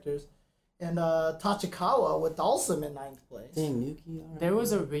characters. And Tachikawa with Dalsum in 9th place. Dang, Nuki. All right. There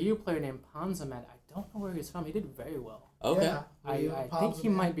was a Ryu player named Panzaman. I don't know where he's from. He did very well. Okay. Yeah, I Ryu think he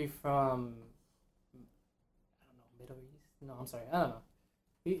Panzaman. might be from, I don't know, Middle East? No, I'm sorry. I don't know.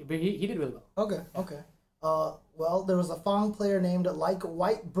 But he did really well. Okay. Well, there was a Fong player named Like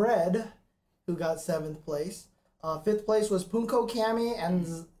White Bread who got 7th place. 5th place was Punko Kami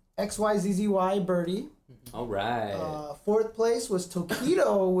and XYZZY Birdie. All right. 4th place was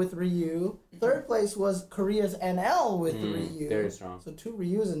Tokido with Ryu. 3rd place was Korea's NL with Ryu. very strong. So 2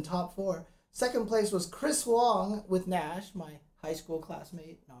 Ryus in top 4. 2nd place was Chris Wong with Nash, my high school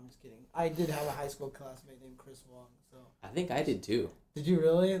classmate. No, I'm just kidding. I did have a high school classmate named Chris Wong. So I think I did too. did you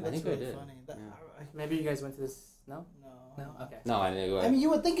really? That's think I really did. funny. Yeah. Maybe you guys went to this. No? No. No? Okay. No, I knew. I mean, you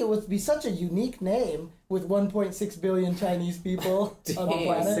would think it would be such a unique name with 1.6 billion Chinese people on the Dang.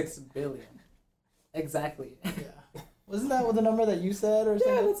 planet. 6 billion. Exactly. Yeah. Wasn't that what the number that you said or yeah,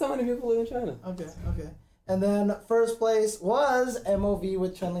 something? that's how many people live in China. Okay. And then first place was MOV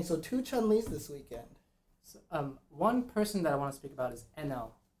with Chun-Li. So 2 Chun-Lis this weekend. So, one person that I want to speak about is NL.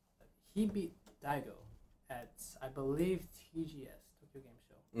 He beat Daigo at, I believe, TGS, Tokyo Game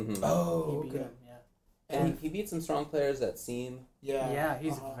Show. Mm-hmm. Oh, He beat him, yeah. And he beat some strong players that seem. Yeah. Yeah,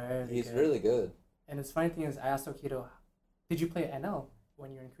 he's Uh-huh. very He's good. really good. And his funny thing is, I asked Tokido, did you play NL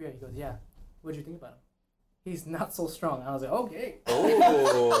when you were in Korea? He goes, yeah. What did you think about him? He's not so strong. I was like, okay.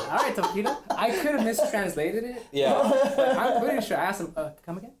 Oh. All right, Tokido. I could have mistranslated it. Yeah. But I'm pretty sure I asked him,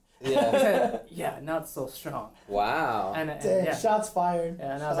 come again? Yeah. Yeah, not so strong. Wow. And Damn, yeah. shots fired.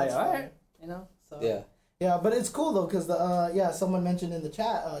 Yeah, and I was Shots like, all fired. right, you know. So Yeah. Yeah, but it's cool though, because someone mentioned in the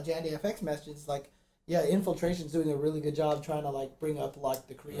chat, JandyFX messages like, yeah, Infiltration's doing a really good job trying to like bring up like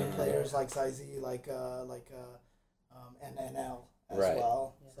the Korean players like Zaizi, and NL as Right.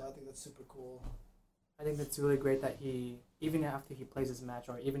 well. Yeah. So I think that's super cool. I think that's really great that he, even after he plays his match,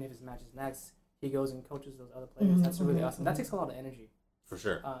 or even if his match is next, he goes and coaches those other players. Mhm, That's really mhm, awesome. That takes a lot of energy. For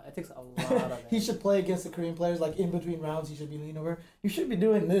sure. It takes a lot of energy. He should play against the Korean players like in between rounds. He should be leaning over. You should be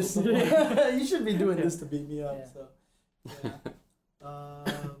doing this. You should be doing this to beat me up. Yeah. So,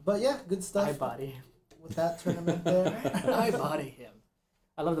 yeah. But yeah, good stuff. I body. With that tournament there. I body him.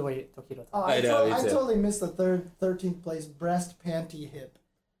 I love the way Tokido Oh, talks. I know, me I too. totally missed the 13th place breast panty hip.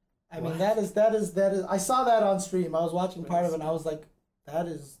 I mean, What? that is. I saw that on stream. I was watching part of it, and I was like, that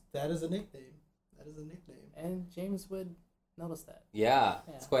is a nickname. That is a nickname. And James would notice that. Yeah.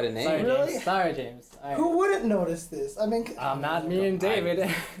 Yeah. It's quite a name. Sorry, Really? James. Sorry, James. Who wouldn't notice this? I mean, Not me and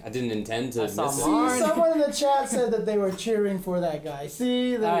David. I didn't intend to I miss saw it. See, Marn. someone in the chat said that they were cheering for that guy.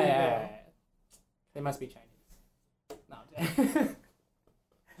 See, there you go. They must be Chinese. No, I'm kidding.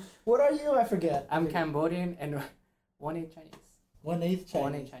 What are you? I forget. I'm Cambodian and 1/8 Chinese. 1/8 Chinese.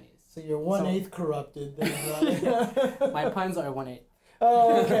 1/8 Chinese. So you're 1/8 corrupted. Then, right? My puns are 1/8.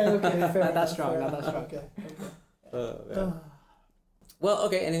 Oh, okay. Fair Not that enough, strong, fair not that enough, strong. Okay. Yeah. Well,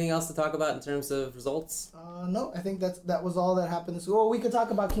 okay. Anything else to talk about in terms of results? No, I think that was all that happened this week. Well, we could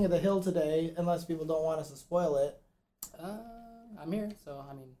talk about King of the Hill today, unless people don't want us to spoil it. I'm here, so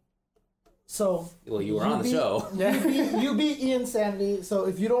I mean. So. Well, you were on the show. You beat Ian Sanity. So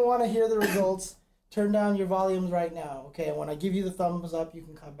if you don't want to hear the results, turn down your volumes right now. Okay, and when I give you the thumbs up, you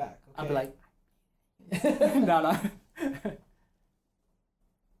can come back. Okay? I'll be like. No.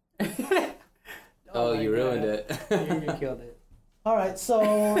 Oh, my you ruined God. it. You killed it. All right,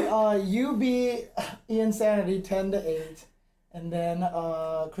 so you beat Ian Sanity 10-8, and then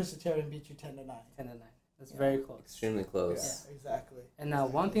Chris Eterian beat you 10-9. 10 to 9. That's very close. Extremely close. Yeah, exactly. And now,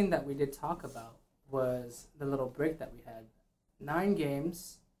 one thing that we did talk about was the little break that we had. 9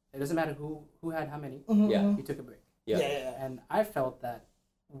 games. It doesn't matter who had how many. Mhm, Yeah. mhm. You took a break. Yeah. Yeah. And I felt that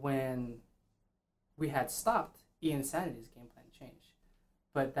when we had stopped, Ian Sanity's game plan changed.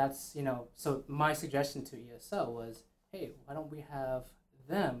 But that's, so my suggestion to ESL was, hey, why don't we have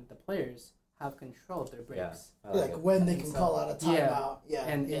them, the players, have control of their breaks? I like Like it. when they can So- call out a timeout. Yeah.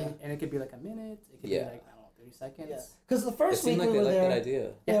 And, yeah. and it could be like a minute, it could Yeah. be like, I don't know, 30 seconds. Yeah. Because the It first week seemed like we they were liked there. that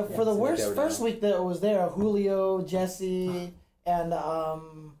idea. Yeah, Yeah, for the seemed like they worst were first down. week that was there, Julio, Jesse, and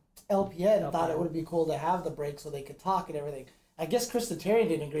LPN thought it would be cool to have the break so they could talk and everything. I guess Chris Eterian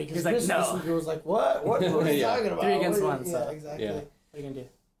didn't agree because He's like, Chris no. this week was like, what? What are you Yeah. talking about? 3 against What are 1, you-" so- Yeah, exactly. Yeah. What are you going to do?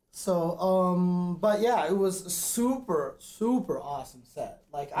 So, but yeah, it was super awesome set.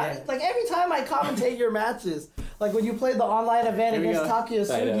 Like Yeah. like every time I commentate your matches, like when you played the online event Here we against go.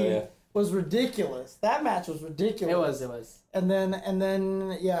 Takuya I know, Sugi, yeah. was ridiculous. That match was ridiculous. It was. And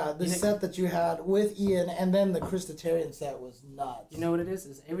then yeah, the You think- set that you had with Ian, and then the Christitarian set was nuts. You know what it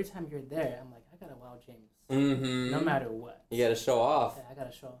is every time you're there, I'm like, I got to wow James. Mm-hmm. No matter what. You got to show off. Yeah, I got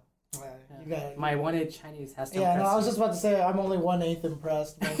to show. Yeah, Yeah. you got it. My 1/8 Chinese has to Yeah, no, impress I was you. just about to say I'm only 1/8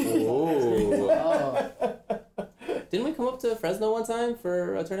 impressed. Ooh. Oh. Didn't we come up to Fresno one time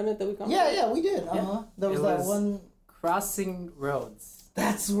for a tournament that we come? Yeah, we did. There was It that was- one. Crossing roads.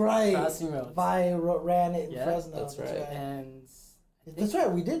 That's right. Crossing roads. Ran it in Yeah, Fresno. that's right. And That's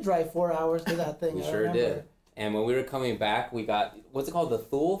right. We did drive 4 hours to that thing. We I sure remember. did. And when we were coming back, we got, what's it called? The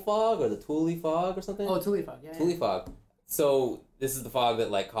Thule fog or the Thule fog or something? Thule fog. Yeah. Thule fog. So this is the fog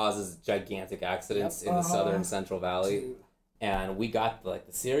that like causes gigantic accidents in the southern Central Valley. Dude. And we got like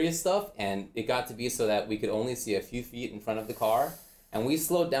the serious stuff, and it got to be so that we could only see a few feet in front of the car, and we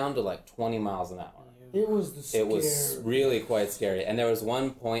slowed down to like 20 miles an hour. It was the scare. It was really quite scary. And there was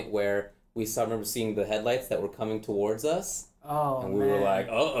one point where we remember seeing the headlights that were coming towards us, Oh, and we man. were like,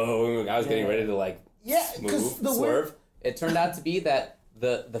 uh-oh. I was getting ready to like Yeah, because move, the swerve. It turned out to be that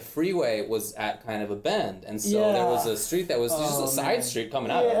the freeway was at kind of a bend, and so there was a street that was just Oh, a side man. street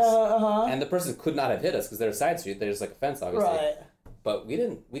coming at us. uh-huh. And the person could not have hit us because they're a side street. They're just like a fence, obviously. Right. But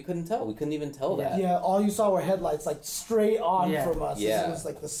we couldn't tell. We couldn't even tell that. Yeah, all you saw were headlights like straight on Yeah. from us. Yeah. It was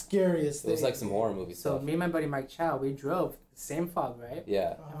like the scariest It thing. was like some horror movie So stuff. me and my buddy Mike Chow, we drove the same fog, right?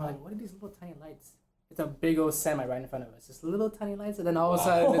 Yeah. And we're like, what are these little tiny lights? It's a big old semi right in front of us. Just little tiny lights, and then all of a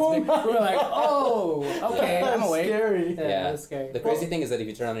sudden, Oh it's big. my We're like, oh, okay, I'm That's awake. scary. Yeah, Yeah. it was scary. The crazy thing is that if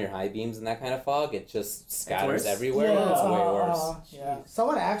you turn on your high beams in that kind of fog, it just scatters worse? everywhere. Yeah, It's way worse. Yeah.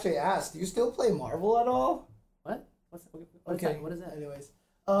 Someone actually asked, do you still play Marvel at all? What? What's that? What is that? Anyways.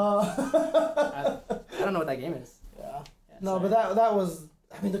 I don't know what that game is. Yeah. Yeah, No, sorry. but that was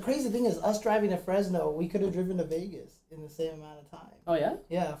I mean, the crazy thing is, us driving to Fresno, we could have driven to Vegas in the same amount of time. Oh yeah.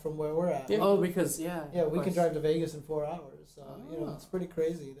 Yeah, from where we're at. Yeah. Oh, because yeah. Yeah, of we could course. drive to Vegas in 4 hours. So it's Oh. pretty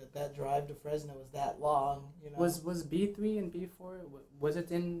crazy that drive to Fresno was that long. Was B3 and B4? Was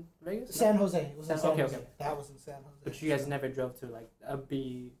it in Vegas? San Jose? It was in San Okay, Jose. okay. That was in San Jose. But you guys never drove to like a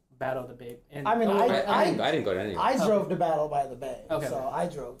B Battle of the Bay. And I mean, I didn't go to any. I drove to Battle by the Bay. Okay. So I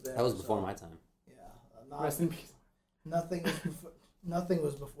drove there. That was before my time. Yeah. Not, rest in peace. nothing was before. Nothing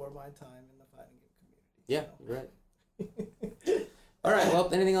was before my time in the fighting game community. Yeah, so. you're right. All right.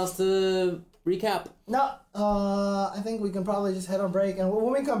 Well, anything else to recap? No, I think we can probably just head on break, and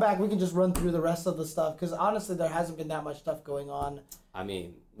when we come back, we can just run through the rest of the stuff. Because honestly, there hasn't been that much stuff going on. I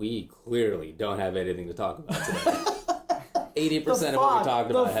mean, we clearly don't have anything to talk about today. 80% of what we talked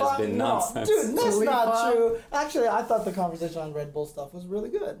about has been nonsense. Dude, that's Totally not fun. true. Actually, I thought the conversation on Red Bull stuff was really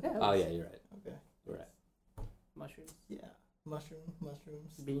good. Yeah. Oh yeah, you're right. Okay. You're right. Mushrooms, Yeah. Mushrooms,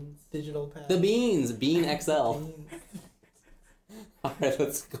 beans. digital pad. The beans, Bean XL. Beans. All right,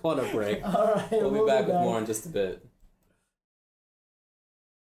 let's go on a break. All right, We'll be back with more in just a bit.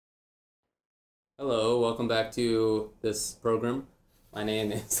 Hello, welcome back to this program. My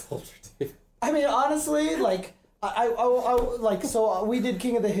name is Ultra Dave. I mean, honestly, like, so we did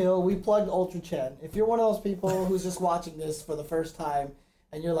King of the Hill. We plugged Ultra Chen. If you're one of those people who's just watching this for the first time,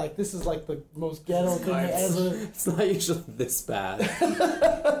 and you're like, this is like the most ghetto thing ever. It's not usually this bad.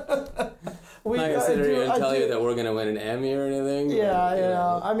 We I'm not gonna sit here and tell do- you that we're gonna win an Emmy or anything. Yeah, but, you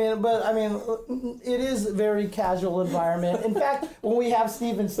know. I mean, it is a very casual environment. In fact, when we have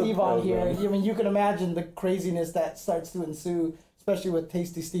Steve and Steve on here, I mean, you can imagine the craziness that starts to ensue, especially with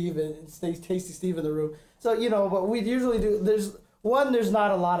Tasty Steve and Tasty Steve in the room. So, but we usually do. There's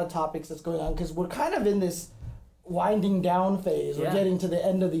not a lot of topics that's going on because we're kind of in this winding down phase. We're Yeah. getting to the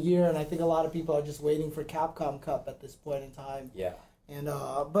end of the year, and I think a lot of people are just waiting for Capcom Cup at this point in time. Yeah. And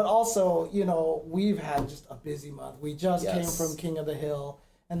but also, we've had just a busy month. We just came Yes. from King of the Hill,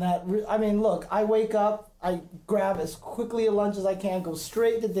 and I mean, look, I wake up, I grab as quickly a lunch as I can, go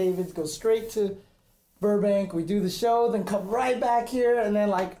straight to David's, go straight to Burbank. We do the show, then come right back here, and then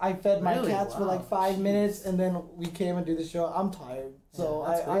I fed my Really? cats for Wow. 5 minutes, and then we came and do the show. I'm tired, so Yeah,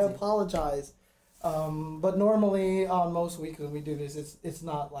 that's I crazy. apologize. But normally on most weeks when we do this, it's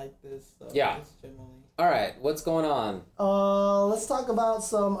not like this. So Yeah. It's generally. All right, what's going on? Let's talk about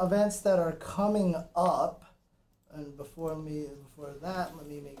some events that are coming up. And before that, let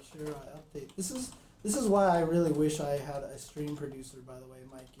me make sure I update. This is why I really wish I had a stream producer, by the way,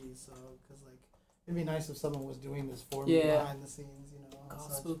 Mikey. So, because it'd be nice if someone was doing this for me Yeah. behind the scenes, and Oh,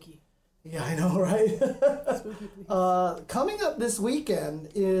 such. spooky. Yeah, I know, right? Spooky, please. Coming up this weekend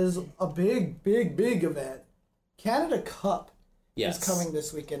is a big event. Canada Cup Yes. is coming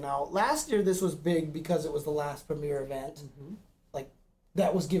this weekend. Now, last year this was big because it was the last premier event. Mhm.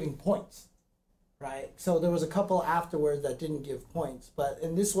 That was giving points, right? So there was a couple afterwards that didn't give points. But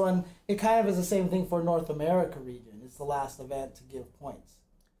in this one, it kind of is the same thing for North America region. It's the last event to give points.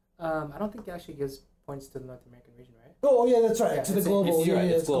 I don't think it actually gives points to the North American region, right? Oh, yeah, that's right. Yeah, to the it's- global. you're right,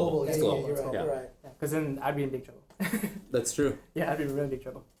 Yeah, it's global. Yeah, It's yeah, global, you're it's right, global. you're right. Yeah, because then I'd be in big trouble. That's true. Yeah, I'd be in really big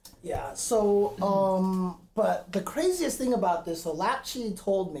trouble. Yeah, so, but the craziest thing about this, so Lapchi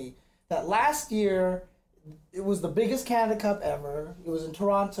told me that last year, it was the biggest Canada Cup ever. It was in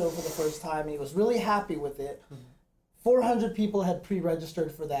Toronto for the first time. He was really happy with it. 400 people had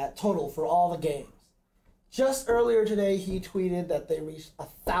pre-registered for that total for all the games. Just earlier today, he tweeted that they reached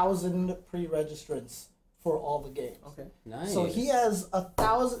 1,000 pre-registrants for all the games. Okay. Nice. So he has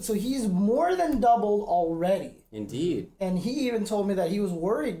 1,000. So he's more than doubled already. Indeed. And he even told me that he was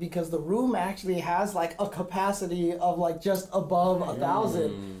worried because the room actually has a capacity of just above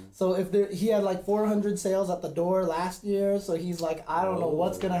 1,000. So if he had 400 sales at the door last year, so he's like, I don't know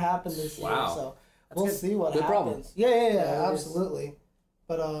what's gonna happen this year. Wow. So That's we'll good. see what Good happens. problem. Yeah, Yeah, it is. absolutely.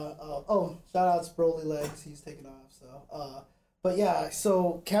 But shout out to Broly Legs, he's taking off. So but yeah,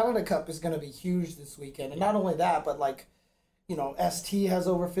 so Canada Cup is gonna be huge this weekend, and not only that, but ST has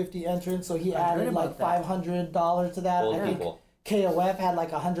over 50 entrants, so he I heard added about that. $500 to that. Old I think people. KOF had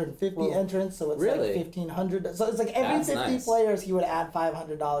 150 Whoa. entrants, so it's Really? 1,500. So it's every That's 50 nice. players, he would add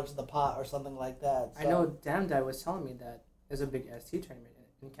 $500 to the pot or something like that. I know Damn Dad was telling me that there's a big ST tournament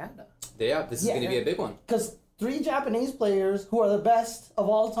in Canada. Yeah, this is Yeah. going to be a big one. Because 3 Japanese players who are the best of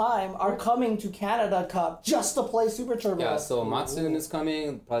all time are coming to Canada Cup just to play Super Turbo. Yeah, so Matsune is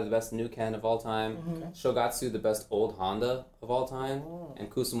coming, probably the best new Ken of all time. Mm-hmm. Shogatsu, the best old Honda of all time. Oh.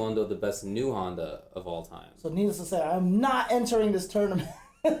 And Kusumondo, the best new Honda of all time. So needless to say, I'm not entering this tournament.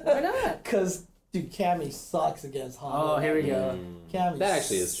 Why not? Because, dude, Cammy sucks against Honda. Oh, here we go. Cammy That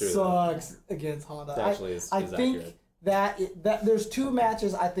actually is true. sucks against Honda. That actually is I think accurate. that there's two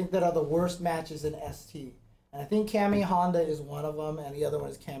matches I think that are the worst matches in ST. And I think Cammy Honda is one of them, and the other one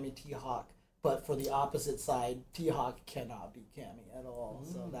is Cammy T-Hawk. But for the opposite side, T-Hawk cannot beat Cammy at all.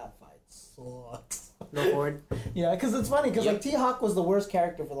 So that fight sucks. No forward. Yeah, because it's funny, because like T-Hawk was the worst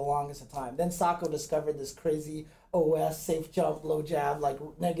character for the longest of time. Then Sako discovered this crazy OS, safe jump, low jab, like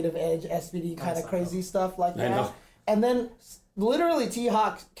negative edge, SVD kind of crazy stuff like that. know. And then literally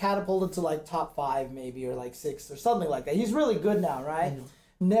T-Hawk catapulted to like top 5 maybe, or like 6 or something like that. He's really good now, right?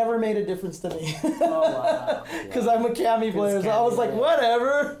 Never made a difference to me. Oh, wow. Because I'm a Cammy player, so I was like,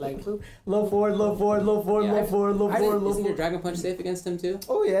 whatever. Like, Low forward, low forward, low forward, low forward, low forward, low Isn't your forward. Dragon Punch safe against him too?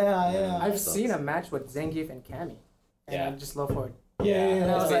 Oh, yeah. I've seen a match with Zangief and Cammy. And Yeah. I'm just low forward. Yeah. And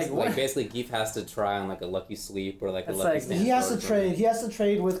I It's was basically, like, basically Geef has to try on like a lucky sweep or like a It's lucky like- stand He has to forward. trade. He has to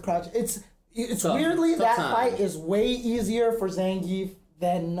trade with crouch. It's Tough. weirdly Tough that time. fight is way easier for Zangief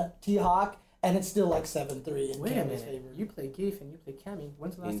than T-Hawk, and it's still like 7-3 in wait a Cammy's minute. favor. You play Geef and you play Cammy.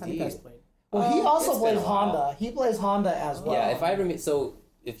 When's the last time you guys Indeed. played? Well, he also It's been plays a while. Honda. He plays Honda as well. Yeah, if I ever meet, so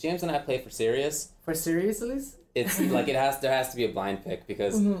if James and I play for serious, For serious, at least? it's like there has to be a blind pick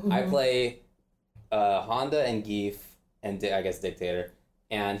because I play Honda and Geef and I guess Dictator,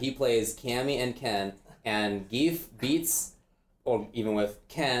 and he plays Cammy and Ken, and Geef beats or even with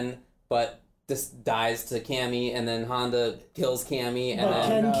Ken, but just dies to Cammy, and then Honda kills Cammy, and But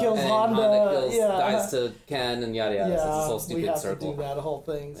then Ken kills and then Honda. Yeah. dies to Ken, and yada yada. So it's this whole we stupid have circle. to do that whole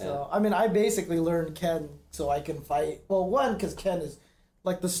thing. So Yeah. I mean, I basically learned Ken so I can fight. Well, one, because Ken is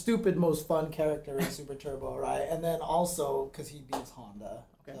like the stupid most fun character in Super Turbo, right? And then also because he beats Honda.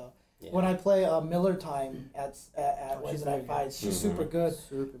 Okay. So Yeah. when I play Miller Time at she's Wednesday very Night good. Fights, she's super good.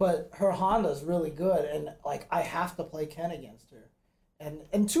 Super. But her Honda's really good, and like I have to play Ken against her.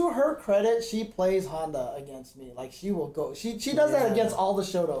 And to her credit, she plays Honda against me. Like she will go. She does that against all the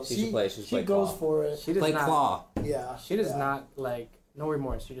Shotos. She should play- she should play goes Claw. for it. She does Play not. Claw. Yeah. She does yeah. not, like, no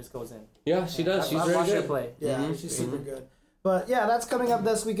remorse. She just goes in. Yeah, she does. She's I've very watched her good. play. Yeah, Mhm, she's super good. But yeah, that's coming up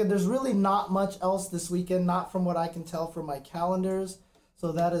this weekend. There's really not much else this weekend, not from what I can tell from my calendars.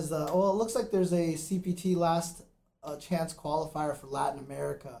 So that is it looks like there's a CPT last chance qualifier for Latin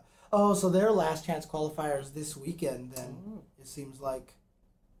America. Oh, so their last chance qualifier is this weekend then. It seems like.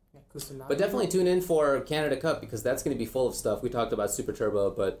 Yeah, Kusanagi. But definitely tune in for Canada Cup because that's going to be full of stuff. We talked about Super Turbo,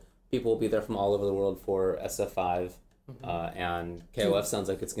 but people will be there from all over the world for SF5. And KOF sounds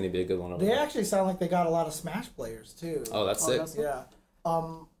like it's going to be a good one over They there. actually sound like they got a lot of Smash players too. Oh, that's sick. that's- Yeah.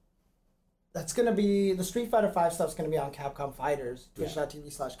 That's gonna be the Street Fighter 5 stuff's gonna be on Capcom Fighters,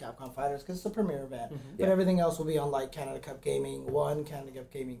 twitch.tv/Capcom Fighters, because it's a premiere event. But Yeah. everything else will be on like Canada Cup Gaming 1, Canada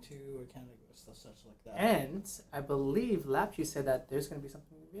Cup Gaming 2, or Canada Cup stuff such like that. And I believe Lapchi said that there's going to be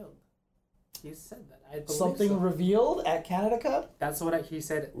something revealed. He said that. I believe Something so. revealed at Canada Cup? That's what he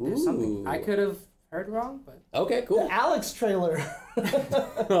said. There's something. Ooh. I could have heard wrong, but Okay, The cool. Alex trailer.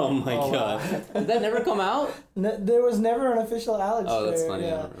 Oh my Oh, god. wow. Did that never come out? There was never an official Alex Oh, trailer. that's funny, I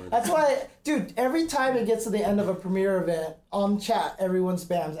Yeah. don't remember That's why, dude, every time it gets to the end of a premiere event, on chat, everyone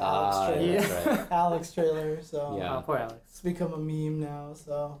spams Alex trailer. yeah. That's right. Alex trailer, so Yeah. poor Alex. it's become a meme now,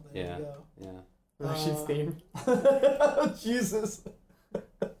 so there Yeah. you go. Yeah. Rashid's theme. Jesus.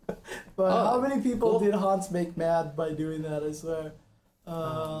 But Oh, how many people cool. did Hans make mad by doing that, I swear?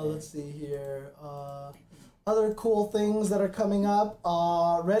 Let's see here. Other cool things that are coming up.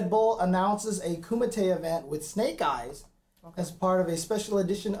 Red Bull announces a Kumite event with Snake Eyes as part of a special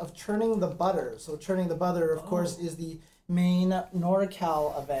edition of Churning the Butter. So Churning the Butter, of course, is the main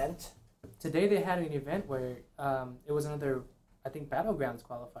NorCal event. Today they had an event where it was another, I think, Battlegrounds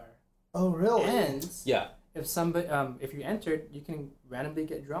qualifier. Oh, really? And Yeah. if somebody, if you entered, you can randomly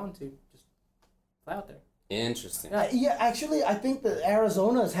get drawn to just fly out there. Interesting. Yeah, actually, I think that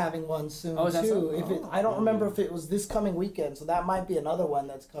Arizona is having one soon Oh, is that too. so? If it, I don't remember if it was this coming weekend, so that might be another one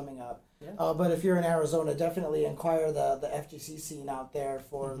that's coming up. Yeah. But if you're in Arizona, definitely inquire the FGC scene out there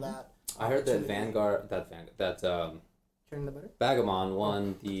for that. I heard that opportunity. Churning the butter. Bagamon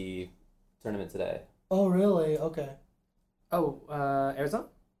won the tournament today. Oh, really? Okay. Oh, Arizona?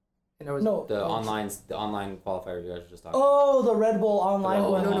 In Arizona? No. The online qualifier you guys were just talking about. Oh, the Red Bull online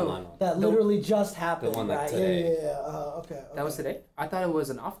Oh, one. no, no. no. That No. literally just happened, The one that right? today. Yeah. Okay. That was today? I thought it was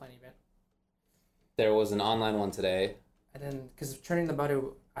an offline event. There was an online one today. And then, because Churning the butter,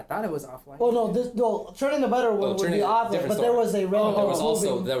 I thought it was offline. Oh no! Churning the Butter would be Churning- off, but different there story. was a Red Bull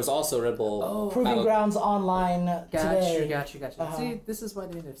There was also Red Bull. Oh. Proving Battle- Grounds online today. Got you. Uh-huh. See, this is why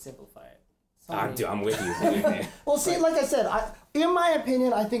they need to simplify it. Dude, I'm with you. Believe me. Well, see, like I said, in my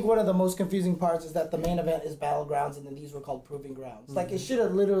opinion, I think one of the most confusing parts is that the main event is Battlegrounds, and then these were called Proving Grounds. Like, it should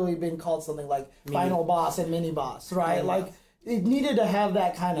have literally been called something like Final Boss and Mini Boss, right? Yeah. Like, it needed to have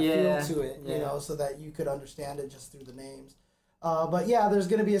that kind of Yeah, feel to it, you yeah. know, so that you could understand it just through the names. But yeah, there's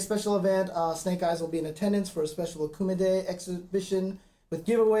going to be a special event. Snake Eyes will be in attendance for a special Akuma Day exhibition with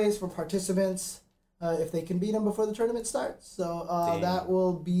giveaways for participants if they can beat them before the tournament starts. So that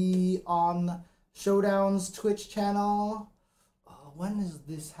will be on Showdown's Twitch channel. When is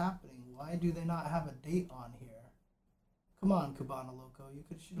this happening? Why do they not have a date on here? Come on, Cabana Loco. You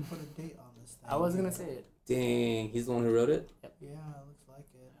should have put a date on this thing. I was gonna say it. Dang, he's the one who wrote it? Yeah, it looks like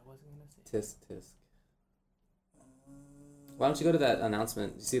it. I wasn't gonna say it. Tisk. Why don't you go to that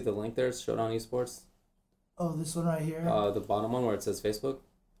announcement? You see the link there? It's Showdown Esports. Oh, this one right here? The bottom one where it says Facebook.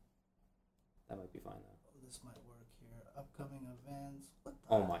 That might be fine though. This might work here. Upcoming events. What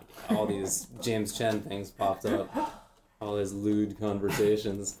the Oh my god, all these James Chen things popped up. All his lewd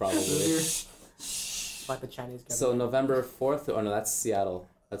conversations, probably. Like the Chinese government. So November 4th, no, that's Seattle.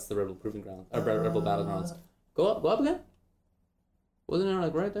 That's the Rebel Proving Ground. Rebel Battlegrounds. Go up again? Wasn't it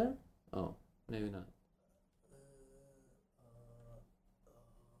like right there? Oh, maybe not.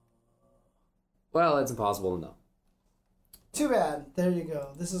 Well, it's impossible to know. Too bad. There you go.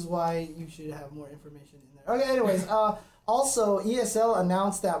 This is why you should have more information in there. Okay, anyways, also ESL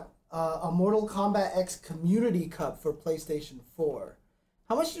announced that a Mortal Kombat X Community Cup for PlayStation 4.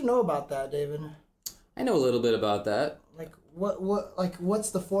 How much do you know about that, David? I know a little bit about that. Like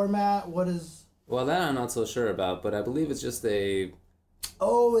what's the format? What is? Well, that I'm not so sure about, but I believe it's just a.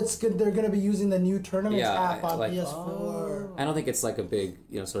 Oh, it's good. They're gonna be using the new tournaments Yeah, app on like- PS4. I don't think it's like a big,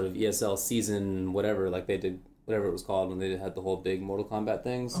 sort of ESL season, whatever, like they did, whatever it was called when they had the whole big Mortal Kombat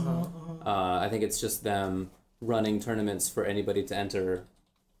things. I think it's just them running tournaments for anybody to enter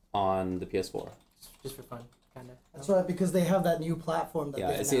on the PS4. Just for fun, kind of. That's right, because they have that new platform that Yeah,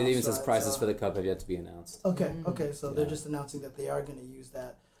 they it even announced, says right? prices So- for the cup have yet to be announced. Okay, so they're Yeah. just announcing that they are going to use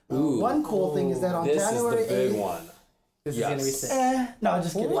that. Ooh. One cool thing is that on This January is the big 8th, one. This Yes. is gonna be sick. No,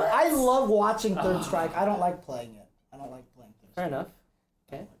 just kidding. What? I love watching Third Strike. I don't like playing it. I don't like playing Third Fair Strike. enough.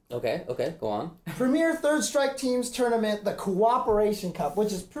 Okay, go on. Premier Third Strike Teams Tournament, the Cooperation Cup,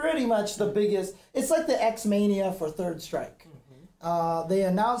 which is pretty much the biggest. It's like the X-Mania for Third Strike. They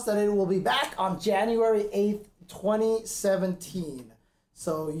announced that it will be back on January 8th, 2017.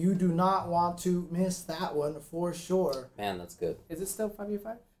 So you do not want to miss that one for sure. Man, that's good. Is it still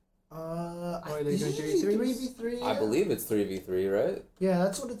 5v5? I are they doing think 3v3s? 3v3. I believe it's 3v3, right? Yeah,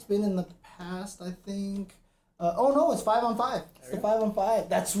 that's what it's been in the past, I think. Oh no, it's 5-on-5. It's the 5-on-5.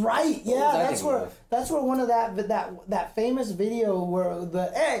 That's right. What Yeah, was I that's thinking where of? that's where one of that famous video where the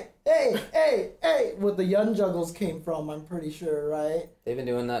hey with the Yun Juggles came from. I'm pretty sure, right? They've been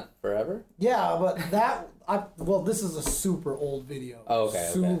doing that forever? Yeah, but this is a super old video. Oh, okay.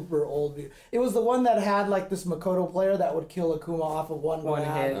 Super old video. It was the one that had like this Makoto player that would kill Akuma off of one One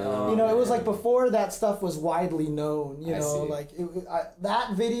grab. hit. Oh, You know, it was man. like before that stuff was widely known. You I know, see. like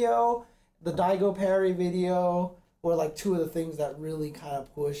that video, the Daigo Parry video, were like two of the things that really kind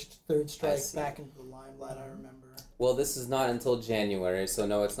of pushed Third Strike see. back into the limelight. I remember. Well, this is not until January, so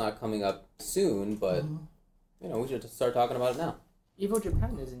no, it's not coming up soon, but, we should just start talking about it now. Evo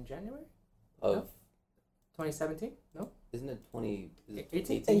Japan is in January Of, 2017? No? isn't it 20... Is it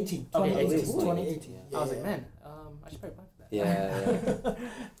 18? 18. Okay, 2018. 18. 2018. Yeah. I was like, man, I should probably apply for that. Yeah.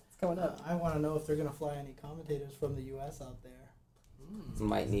 It's coming up. I want to know if they're gonna fly any commentators from the U.S. out there.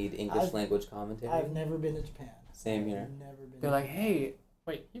 Might need English I've- language commentary. I've never been to Japan. Same here. I've never been. They're like, hey,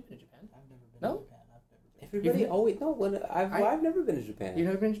 wait, you've been to Japan? I've never been No? to Japan. I've never been. Everybody You've- always... No, I've never been to Japan. You've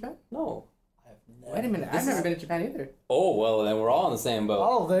never been to Japan? No. I've never Wait a minute, I've never been to Japan either. Oh, well, then we're all in the same boat.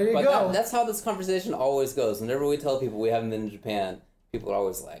 Oh, there you But go. that's how this conversation always goes. Whenever we tell people we haven't been to Japan, people are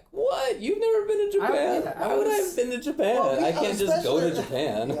always like, "What? You've never been to Japan? yeah, I Why would I was- have been to Japan? Well, I can't just go to especially-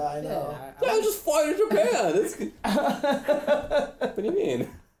 Japan. Yeah, I know. I'll just fly to Japan. What do you mean?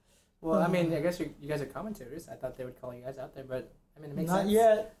 Well, I mean, I guess you guys are commentators. I thought they would call you guys out there, but I mean, it makes Not sense.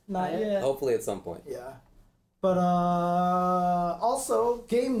 yet. Not Not yet? yet. Hopefully at some point. Yeah. But also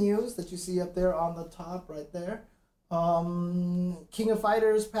game news that you see up there on the top right there. King of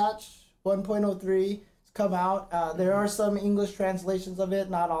Fighters patch 1.03 has come out. There are some English translations of it.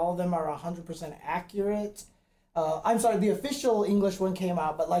 Not all of them are 100% accurate. I'm sorry, the official English one came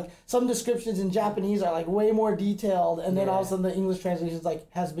out, but like some descriptions in Japanese are like way more detailed, and then all of a sudden the English translation is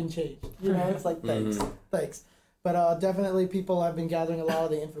like has been changed. You know, it's like thanks. But definitely people have been gathering a lot of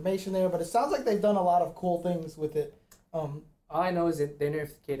the information there. But it sounds like they've done a lot of cool things with it. All I know is that they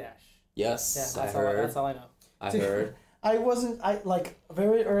nerfed K-Dash. Yes, Yeah, I heard. that's all I know. I heard. I like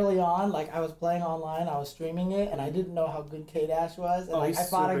very early on, like I was playing online, I was streaming it, and I didn't know how good K-Dash was. And Oh, like he's I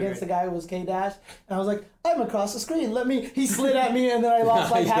fought super against good. a guy who was K-Dash, and I was like, I'm across the screen, he slid at me, and then I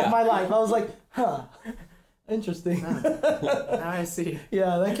lost like half Yeah. my life. I was like, huh. Interesting. Now I see.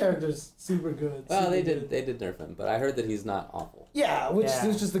 Yeah, that character's super good. Well, super they good. did nerf him, but I heard that he's not awful. Yeah, which Yeah.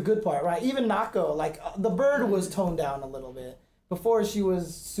 is just the good part, right? Even Nako, like the bird was toned down a little bit. Before she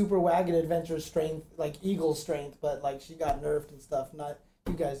was super wagged adventure strength, like eagle strength, but like she got nerfed and stuff. Not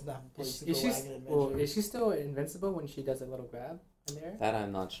you guys not played super wagged adventure. Well, is she still invincible when she does a little grab in there? That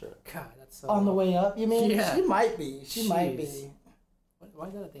I'm not sure. God, that's so. On the way up, you mean? Yeah. She might be. She might be. Jeez. Why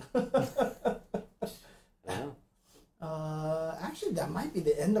is that a thing? I don't know. Actually, that might be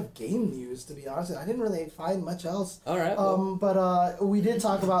the end of game news. To be honest, I didn't really find much else. All right. Well, But we did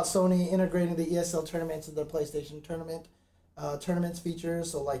talk about Sony integrating the ESL tournaments into the PlayStation tournaments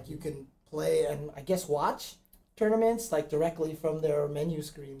features, so like you can play and I guess watch tournaments like directly from their menu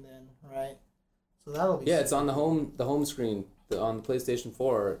screen. Then, right? So that'll be yeah, it's on the home screen on the PlayStation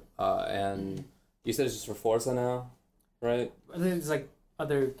 4, and you said it's just for Forza now, right? There's like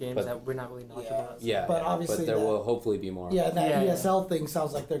other games But- that we're not really knowledgeable Yeah. about. Yeah, But yeah, obviously but there that- will hopefully be more. Yeah, that Yeah, ESL thing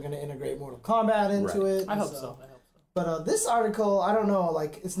sounds like they're going to integrate Mortal Kombat into Right. it. I and hope so. I hope so. But this article, I don't know,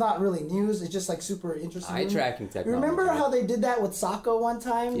 like it's not really news. It's just like super interesting. Eye tracking technology. Remember how they did that with Sako one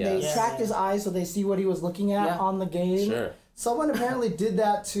time? They Yes. tracked his Yeah. eyes so they see what he was looking at Yeah. on the game. Sure. Someone apparently did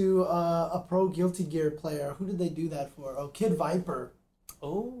that to a pro Guilty Gear player. Who did they do that for? Oh, Kid Viper.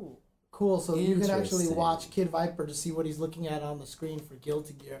 Oh. Cool. So you can actually Interesting. watch Kid Viper to see what he's looking at on the screen for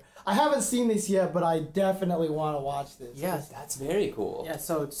Guilty Gear. I haven't seen this yet, but I definitely want to watch this. Yeah. That's very cool. Yeah.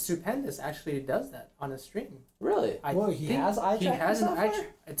 So Stupendous actually does that on a stream. Really? Whoa, he think has eye He tracking has an eye. software?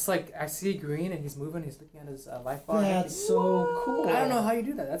 It's like I see green and he's moving. He's looking at his life bar. That's so cool. I don't know how you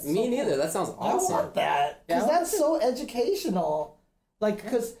do that. That's Me so neither. Cool. That sounds I awesome. want that Yeah, because I want that's so educational. Like,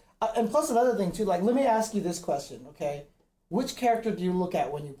 because and plus another thing too. Like, let me ask you this question, okay? Which character do you look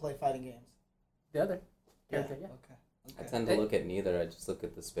at when you play fighting games? The other character, yeah. I tend to look at neither. I just look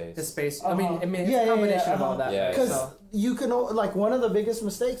at the space. The space. I mean, it's Yeah, a combination of uh-huh. all that. Yeah, right? Because So, you can like one of the biggest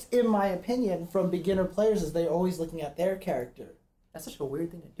mistakes, in my opinion, from beginner players is they're always looking at their character that's such a weird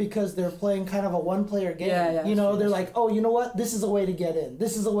thing to do. because they're playing kind of a one-player game. Yeah, yeah, you know, that's they're true. like, oh, you know what? This is a way to get in.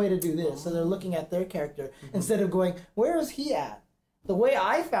 This is a way to do this. So they're looking at their character instead of going, where is he at? The way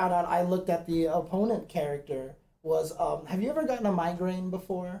I found out, I looked at the opponent character was, have you ever gotten a migraine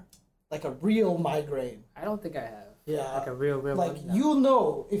before? Like a real migraine. I don't think I have. Yeah. Like a real Like one. No. you'll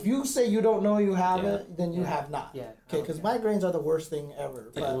know if you say you don't know you have Yeah. it, then you have not. Yeah. Okay, because Okay. migraines are the worst thing ever.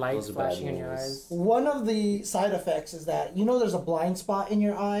 It's like But light Those are bad flashing in your news. eyes. one of the side effects is that there's a blind spot in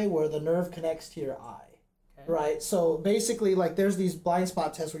your eye where the nerve connects to your eye. Okay. Right. So basically, like, there's these blind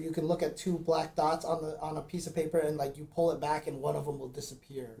spot tests where you can look at two black dots on a piece of paper and like you pull it back and one of them will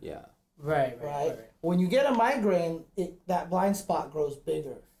disappear. Yeah. Right. When you get a migraine, that blind spot grows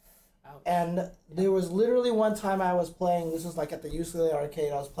bigger. Ouch. And there was literally one time I was playing, this was like at the UCLA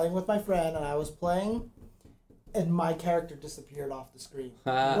arcade, I was playing with my friend and I was playing and my character disappeared off the screen.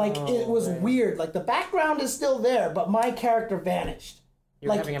 Like Oh, it was man. weird. Like the background is still there, but my character vanished. You're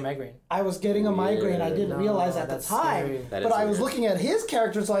like- having a migraine. I was getting a migraine. I Weird. didn't realize at the that's time. scary. That But is I was weird. looking at his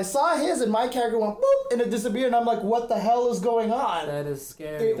character, so I saw his and my character went boop and it disappeared and I'm like, what the hell is going on? That is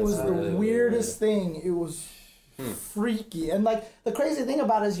scary. It was That's the really weirdest thing. It was freaky. And like the crazy thing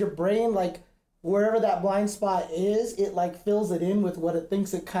about it is your brain, like wherever that blind spot is, it like fills it in with what it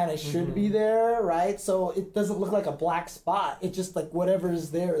thinks it kind of should be there, right? So it doesn't look like a black spot. It just like whatever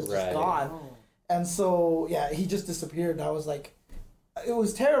is there is just Right. gone. Oh. And so yeah, he just disappeared and I was like, it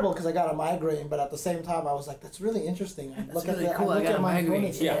was terrible because I got a migraine, but at the same time I was like, that's really interesting. I That's really cool. I got a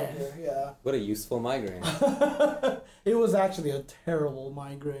migraine. Yeah. What a useful migraine. It was actually a terrible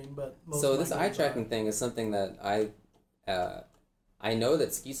migraine, but most So this eye migraines tracking are. thing is something that I know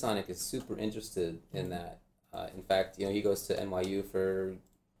that Ski Sonic is super interested in that. In fact, he goes to NYU for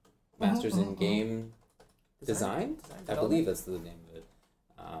Masters in Game Design. I believe that's the name of it.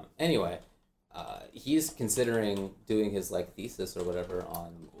 Anyway, he's considering doing his like thesis or whatever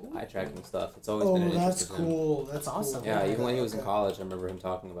on eye tracking stuff. It's always been Oh, an that's interest of him. cool. That's awesome. cool. Yeah, even when he was in Okay. college, I remember him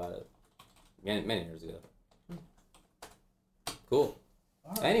talking about it many years ago. Cool.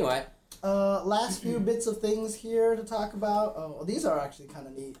 Alright. Anyway, Last few bits of things here to talk about. Oh, these are actually kind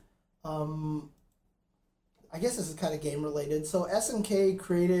of neat. I guess this is kind of game related. So SNK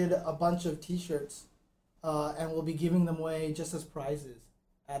created a bunch of T-shirts, and will be giving them away just as prizes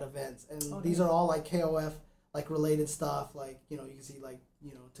at events. And these are all like KOF like related stuff. Like you can see like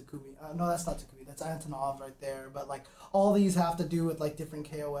Takumi. No, that's not Takumi. That's Antonov right there. But like all these have to do with like different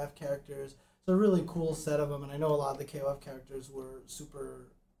KOF characters. It's a really cool set of them, and I know a lot of the KOF characters were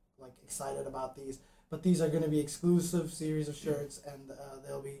super like excited about these. But these are going to be exclusive series of shirts, and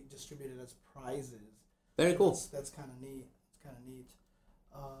they'll be distributed as prizes. very cool. That's kind of neat. It's kind of neat.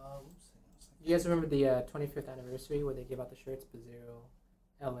 Oops, hang on a second. You guys remember the 25th anniversary where they gave out the shirts? Zero,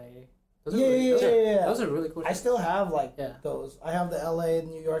 LA. Those Those are really cool. I shirts. still have Yeah. those. I have the LA,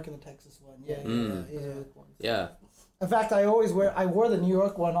 New York, and the Texas one. Yeah. Those are really cool ones. Yeah. In fact, I wore the New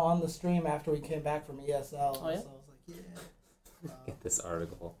York one on the stream after we came back from ESL. Oh, yeah? So I was like, yeah. Get this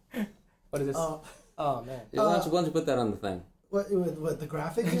article. What is this? Oh man. Yeah, why don't you put that on the thing? What the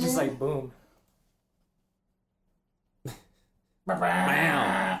graphic? It's just like boom.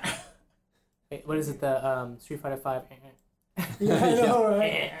 Bam. Wait, what is it? The Street Fighter 5. Yeah, I know,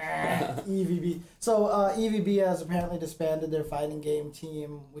 right? EVB. So EVB has apparently disbanded their fighting game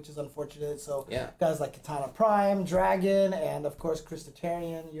team, which is unfortunate. So Yeah. guys like Katana Prime, Dragon, and of course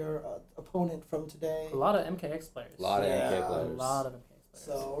Christotarian, your opponent from today. A lot of MKX players. A lot of Yeah, MK A players. lot of MKX players.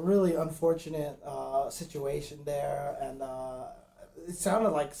 So really unfortunate situation there, and it sounded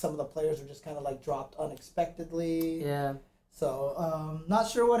like some of the players were just kind of like dropped unexpectedly. Yeah. So not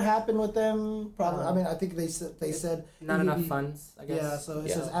sure what happened with them. Probably, I mean, I think they said Not enough funds, I guess. Yeah, so it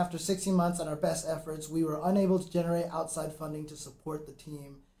Yeah. says after 16 months and our best efforts, we were unable to generate outside funding to support the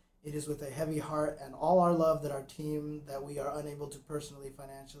team. It is with a heavy heart and all our love that our team that we are unable to personally,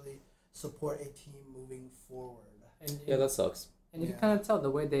 financially support a team moving forward. And Yeah, that sucks. and you Yeah. can kind of tell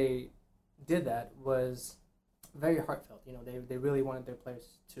the way they did that was very heartfelt. You know, they really wanted their players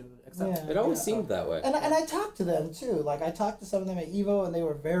to accept. Yeah. It always seemed that way. And I talked to them too. Like I talked to some of them at Evo, and they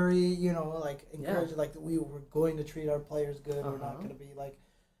were very, like encouraged. Like we were going to treat our players good. We're not going to be like,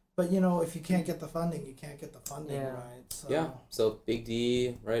 but if you can't get the funding, you can't get the funding, Yeah. right? So, Yeah. So Big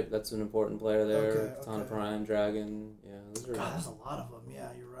D, right? That's an important player there. Okay, Katana okay. Prime, Dragon. Yeah, those are. God, there's a lot of them.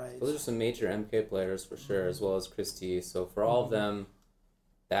 Yeah, you're right. Those are some major MK players for sure, as well as Chris T. So for all of them,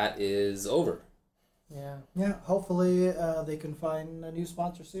 that is over. Yeah. Yeah, hopefully they can find a new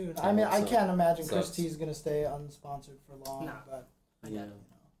sponsor soon. I I mean, hope I so. can't imagine Chris Sucks. T is going to stay unsponsored for long, No. but Yeah.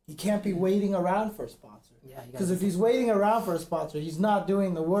 he can't be waiting around for a sponsor. Yeah. You Because gotta- if he's waiting around for a sponsor, he's not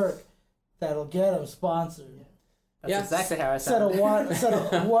doing the work that'll get him sponsored. That's Yeah. exactly how I Said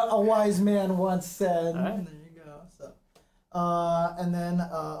sound. what a wise man once said. All right. There you go. So, and then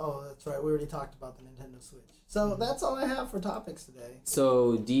that's right. We already talked about the Nintendo Switch. So that's all I have for topics today.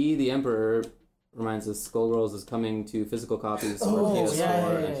 So D, the Emperor, reminds us Skullgirls is coming to physical copies for Oh, PS4 yeah.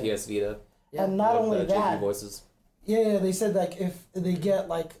 and PS Vita. Yeah. And not with, only JP that, voices. yeah, they said like if they get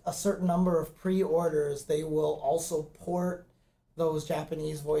like a certain number of pre-orders, they will also port those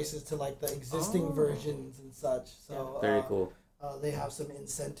Japanese voices to like the existing versions and such. So Very cool. They have some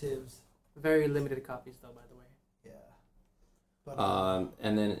incentives. Very limited copies, though, by the way. Yeah. But,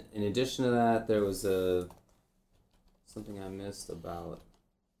 And then in addition to that, there was something I missed about.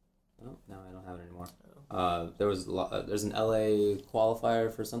 Oh, now I don't have it anymore. There was there's an LA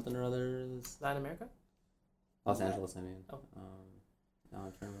qualifier for something or other. Latin America? Los Angeles, I mean. Oh. Now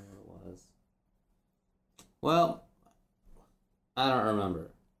I'm trying to remember what it was. Well, I don't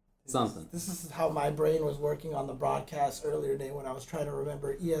remember. Something. This is how my brain was working on the broadcast earlier today when I was trying to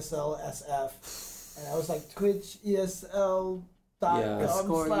remember ESL SF, and I was like Twitch ESL. Yeah.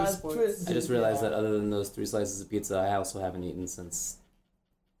 Score / esports. Twitch. I just realized that other than those 3 slices of pizza, I also haven't eaten since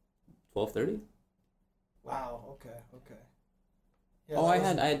 12:30. Wow. Okay. Yeah, Oh, that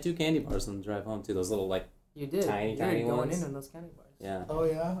I was- had 2 candy bars on the drive home too. Those little You did. Tiny, you tiny were going ones. in on those candy bars. yeah. Oh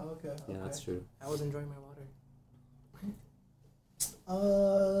yeah. Okay. Yeah, that's true. I was enjoying my water.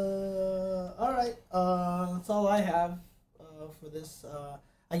 All right. That's all I have for this.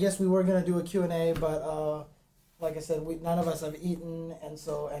 I guess we were gonna do a Q&A, but like I said, none of us have eaten, and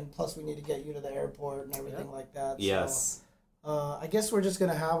plus we need to get you to the airport and everything like that. Yes. So, I guess we're just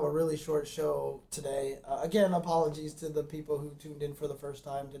gonna have a really short show today. Again, apologies to the people who tuned in for the first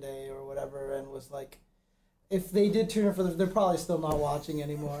time today or whatever, and was like, if they did tune in they're probably still not watching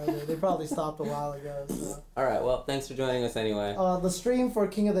anymore. They probably stopped a while ago. So. All right. Well, thanks for joining us anyway. The stream for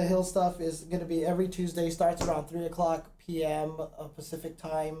King of the Hill stuff is going to be every Tuesday. Starts around 3:00 p.m. Pacific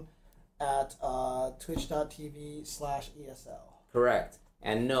time at twitch.tv/ESL. Correct.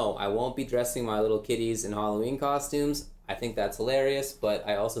 And no, I won't be dressing my little kitties in Halloween costumes. I think that's hilarious, but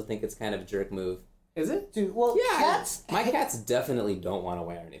I also think it's kind of a jerk move. Is it? Dude, well, Yeah, my cats definitely don't want to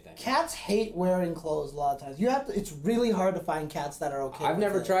wear anything. Cats hate wearing clothes a lot of times. It's really hard to find cats that are okay. I've with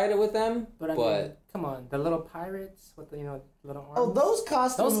never it. tried it with them, But I mean, come on, the little pirates with the little arms. Oh, those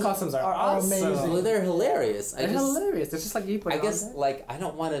costumes. Those costumes are are awesome. amazing. well, they're hilarious. They're hilarious. They're just like you put I it guess on there. like I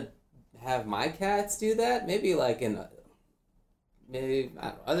don't want to have my cats do that. Maybe like maybe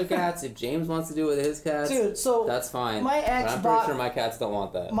other cats. If James wants to do it with his cats, Dude, so that's fine. my but ex I'm bought- pretty sure my cats don't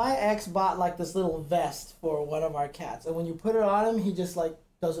want that. my ex bought like this little vest for one of our cats, and when you put it on him, he just like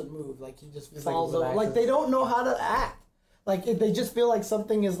doesn't move. Like he just Just, like, falls over. Like relaxes. they don't know how to act. like they just feel like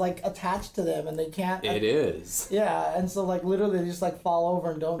something is like attached to them and they can't. It is. Yeah, and so like literally they just like fall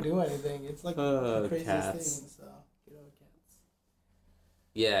over and don't do anything. It's like the craziest cats. thing. So. Good old cats.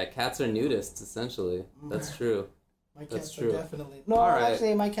 Yeah, cats are nudists essentially. That's true. My That's cats true. are definitely. No, All right.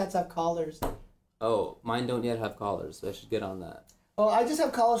 actually, my cats have collars. Oh, mine don't yet have collars, so I should get on that. Well, I just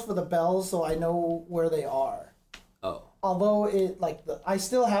have collars for the bells, so I know where they are. Oh. Although I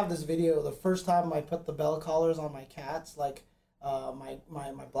still have this video. The first time I put the bell collars on my cats, like,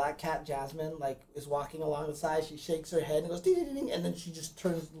 my black cat Jasmine, like, is walking along the side. She shakes her head and goes ding ding ding, and then she just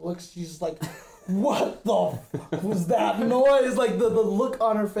turns, looks. She's just like, "What the f- was that noise?" Like the look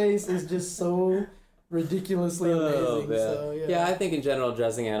on her face is just so ridiculously amazing. Man. So Yeah, I think in general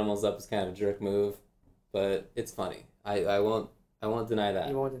dressing animals up is kind of a jerk move, but it's funny. I won't deny that.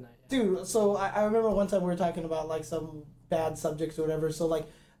 You won't deny it. Dude, so I remember one time we were talking about like some bad subjects or whatever. So like,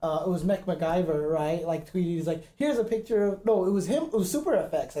 it was Mech MacGyver, right? Like tweeted, like, here's a picture of, no, it was him, it was Super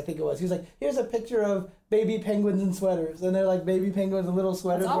FX, I think it was. He was like, here's a picture of baby penguins in sweaters, and they're like baby penguins in little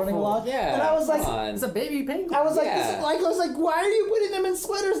sweaters That's running awful. along. Yeah. And I was like, come on. It's a baby penguin. I was like, Yeah. this is like, I was like, why are you putting them in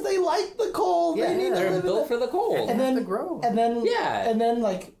sweaters? They like the cold. Yeah, They need to they're live in built the... for the cold. And then to grow. And then Yeah. And then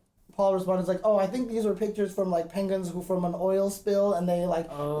like Paul responded like, oh, I think these were pictures from like penguins who from an oil spill, and they like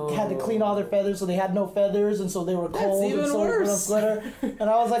had to clean all their feathers, so they had no feathers, and so they were cold. even and so they put on a worse. sweater. And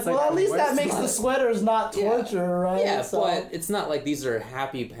I was like, It's well, like at least the that worst makes the one. sweaters not Yeah. torture, right? Yeah, So but it's not like these are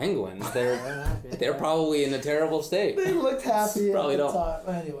happy penguins. They're probably in a terrible state. they looked happy Probably at the don't.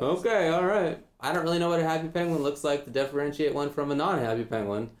 time. Anyways. Okay, all right. I don't really know what a happy penguin looks like to differentiate one from a non-happy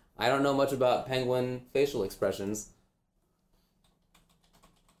penguin. I don't know much about penguin facial expressions.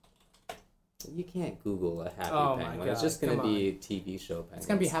 You can't Google a happy Oh my penguin. It's God, just going to come be TV show penguins. It's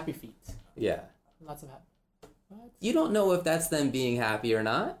gonna be happy feet. Yeah. Lots of happy. What? You don't know if that's them being happy or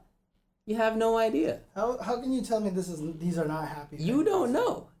not. You have no idea. How can you tell me these are not happy? You don't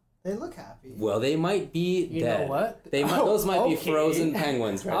know. They look happy. Well, they might be You dead. know what? They might, Oh, those might be okay. frozen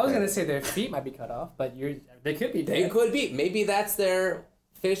penguins right I was there. gonna say their feet might be cut off, but they could be dead. They could be. Maybe that's their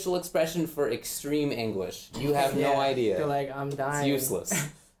facial expression for extreme anguish. You have no Yeah. idea. They're like, I'm dying. It's useless.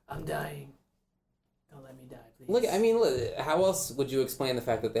 I'm dying. Don't let me die, please. Look, I mean, look, how else would you explain the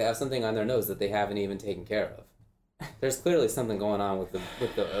fact that they have something on their nose that they haven't even taken care of? There's clearly something going on with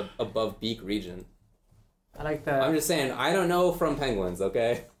the above beak region. I like the. I'm just saying, I don't know from penguins,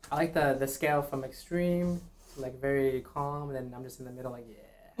 okay? I like the scale from extreme to like very calm, and then I'm just in the middle, like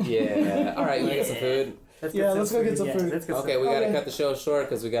yeah. Yeah. All right, you want to get some food? Let's Yeah, let's go get some Yeah, food. let's get Okay, some we got to Okay. cut the show short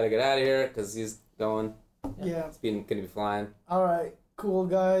because we got to get out of here because he's going. Yeah. It's going to be flying. All right, cool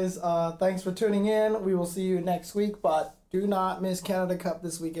guys. Thanks for tuning in. We will see you next week, but do not miss Canada Cup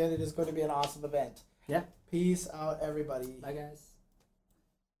this weekend. It is going to be an awesome event. Yeah. Peace out, everybody. Bye, guys.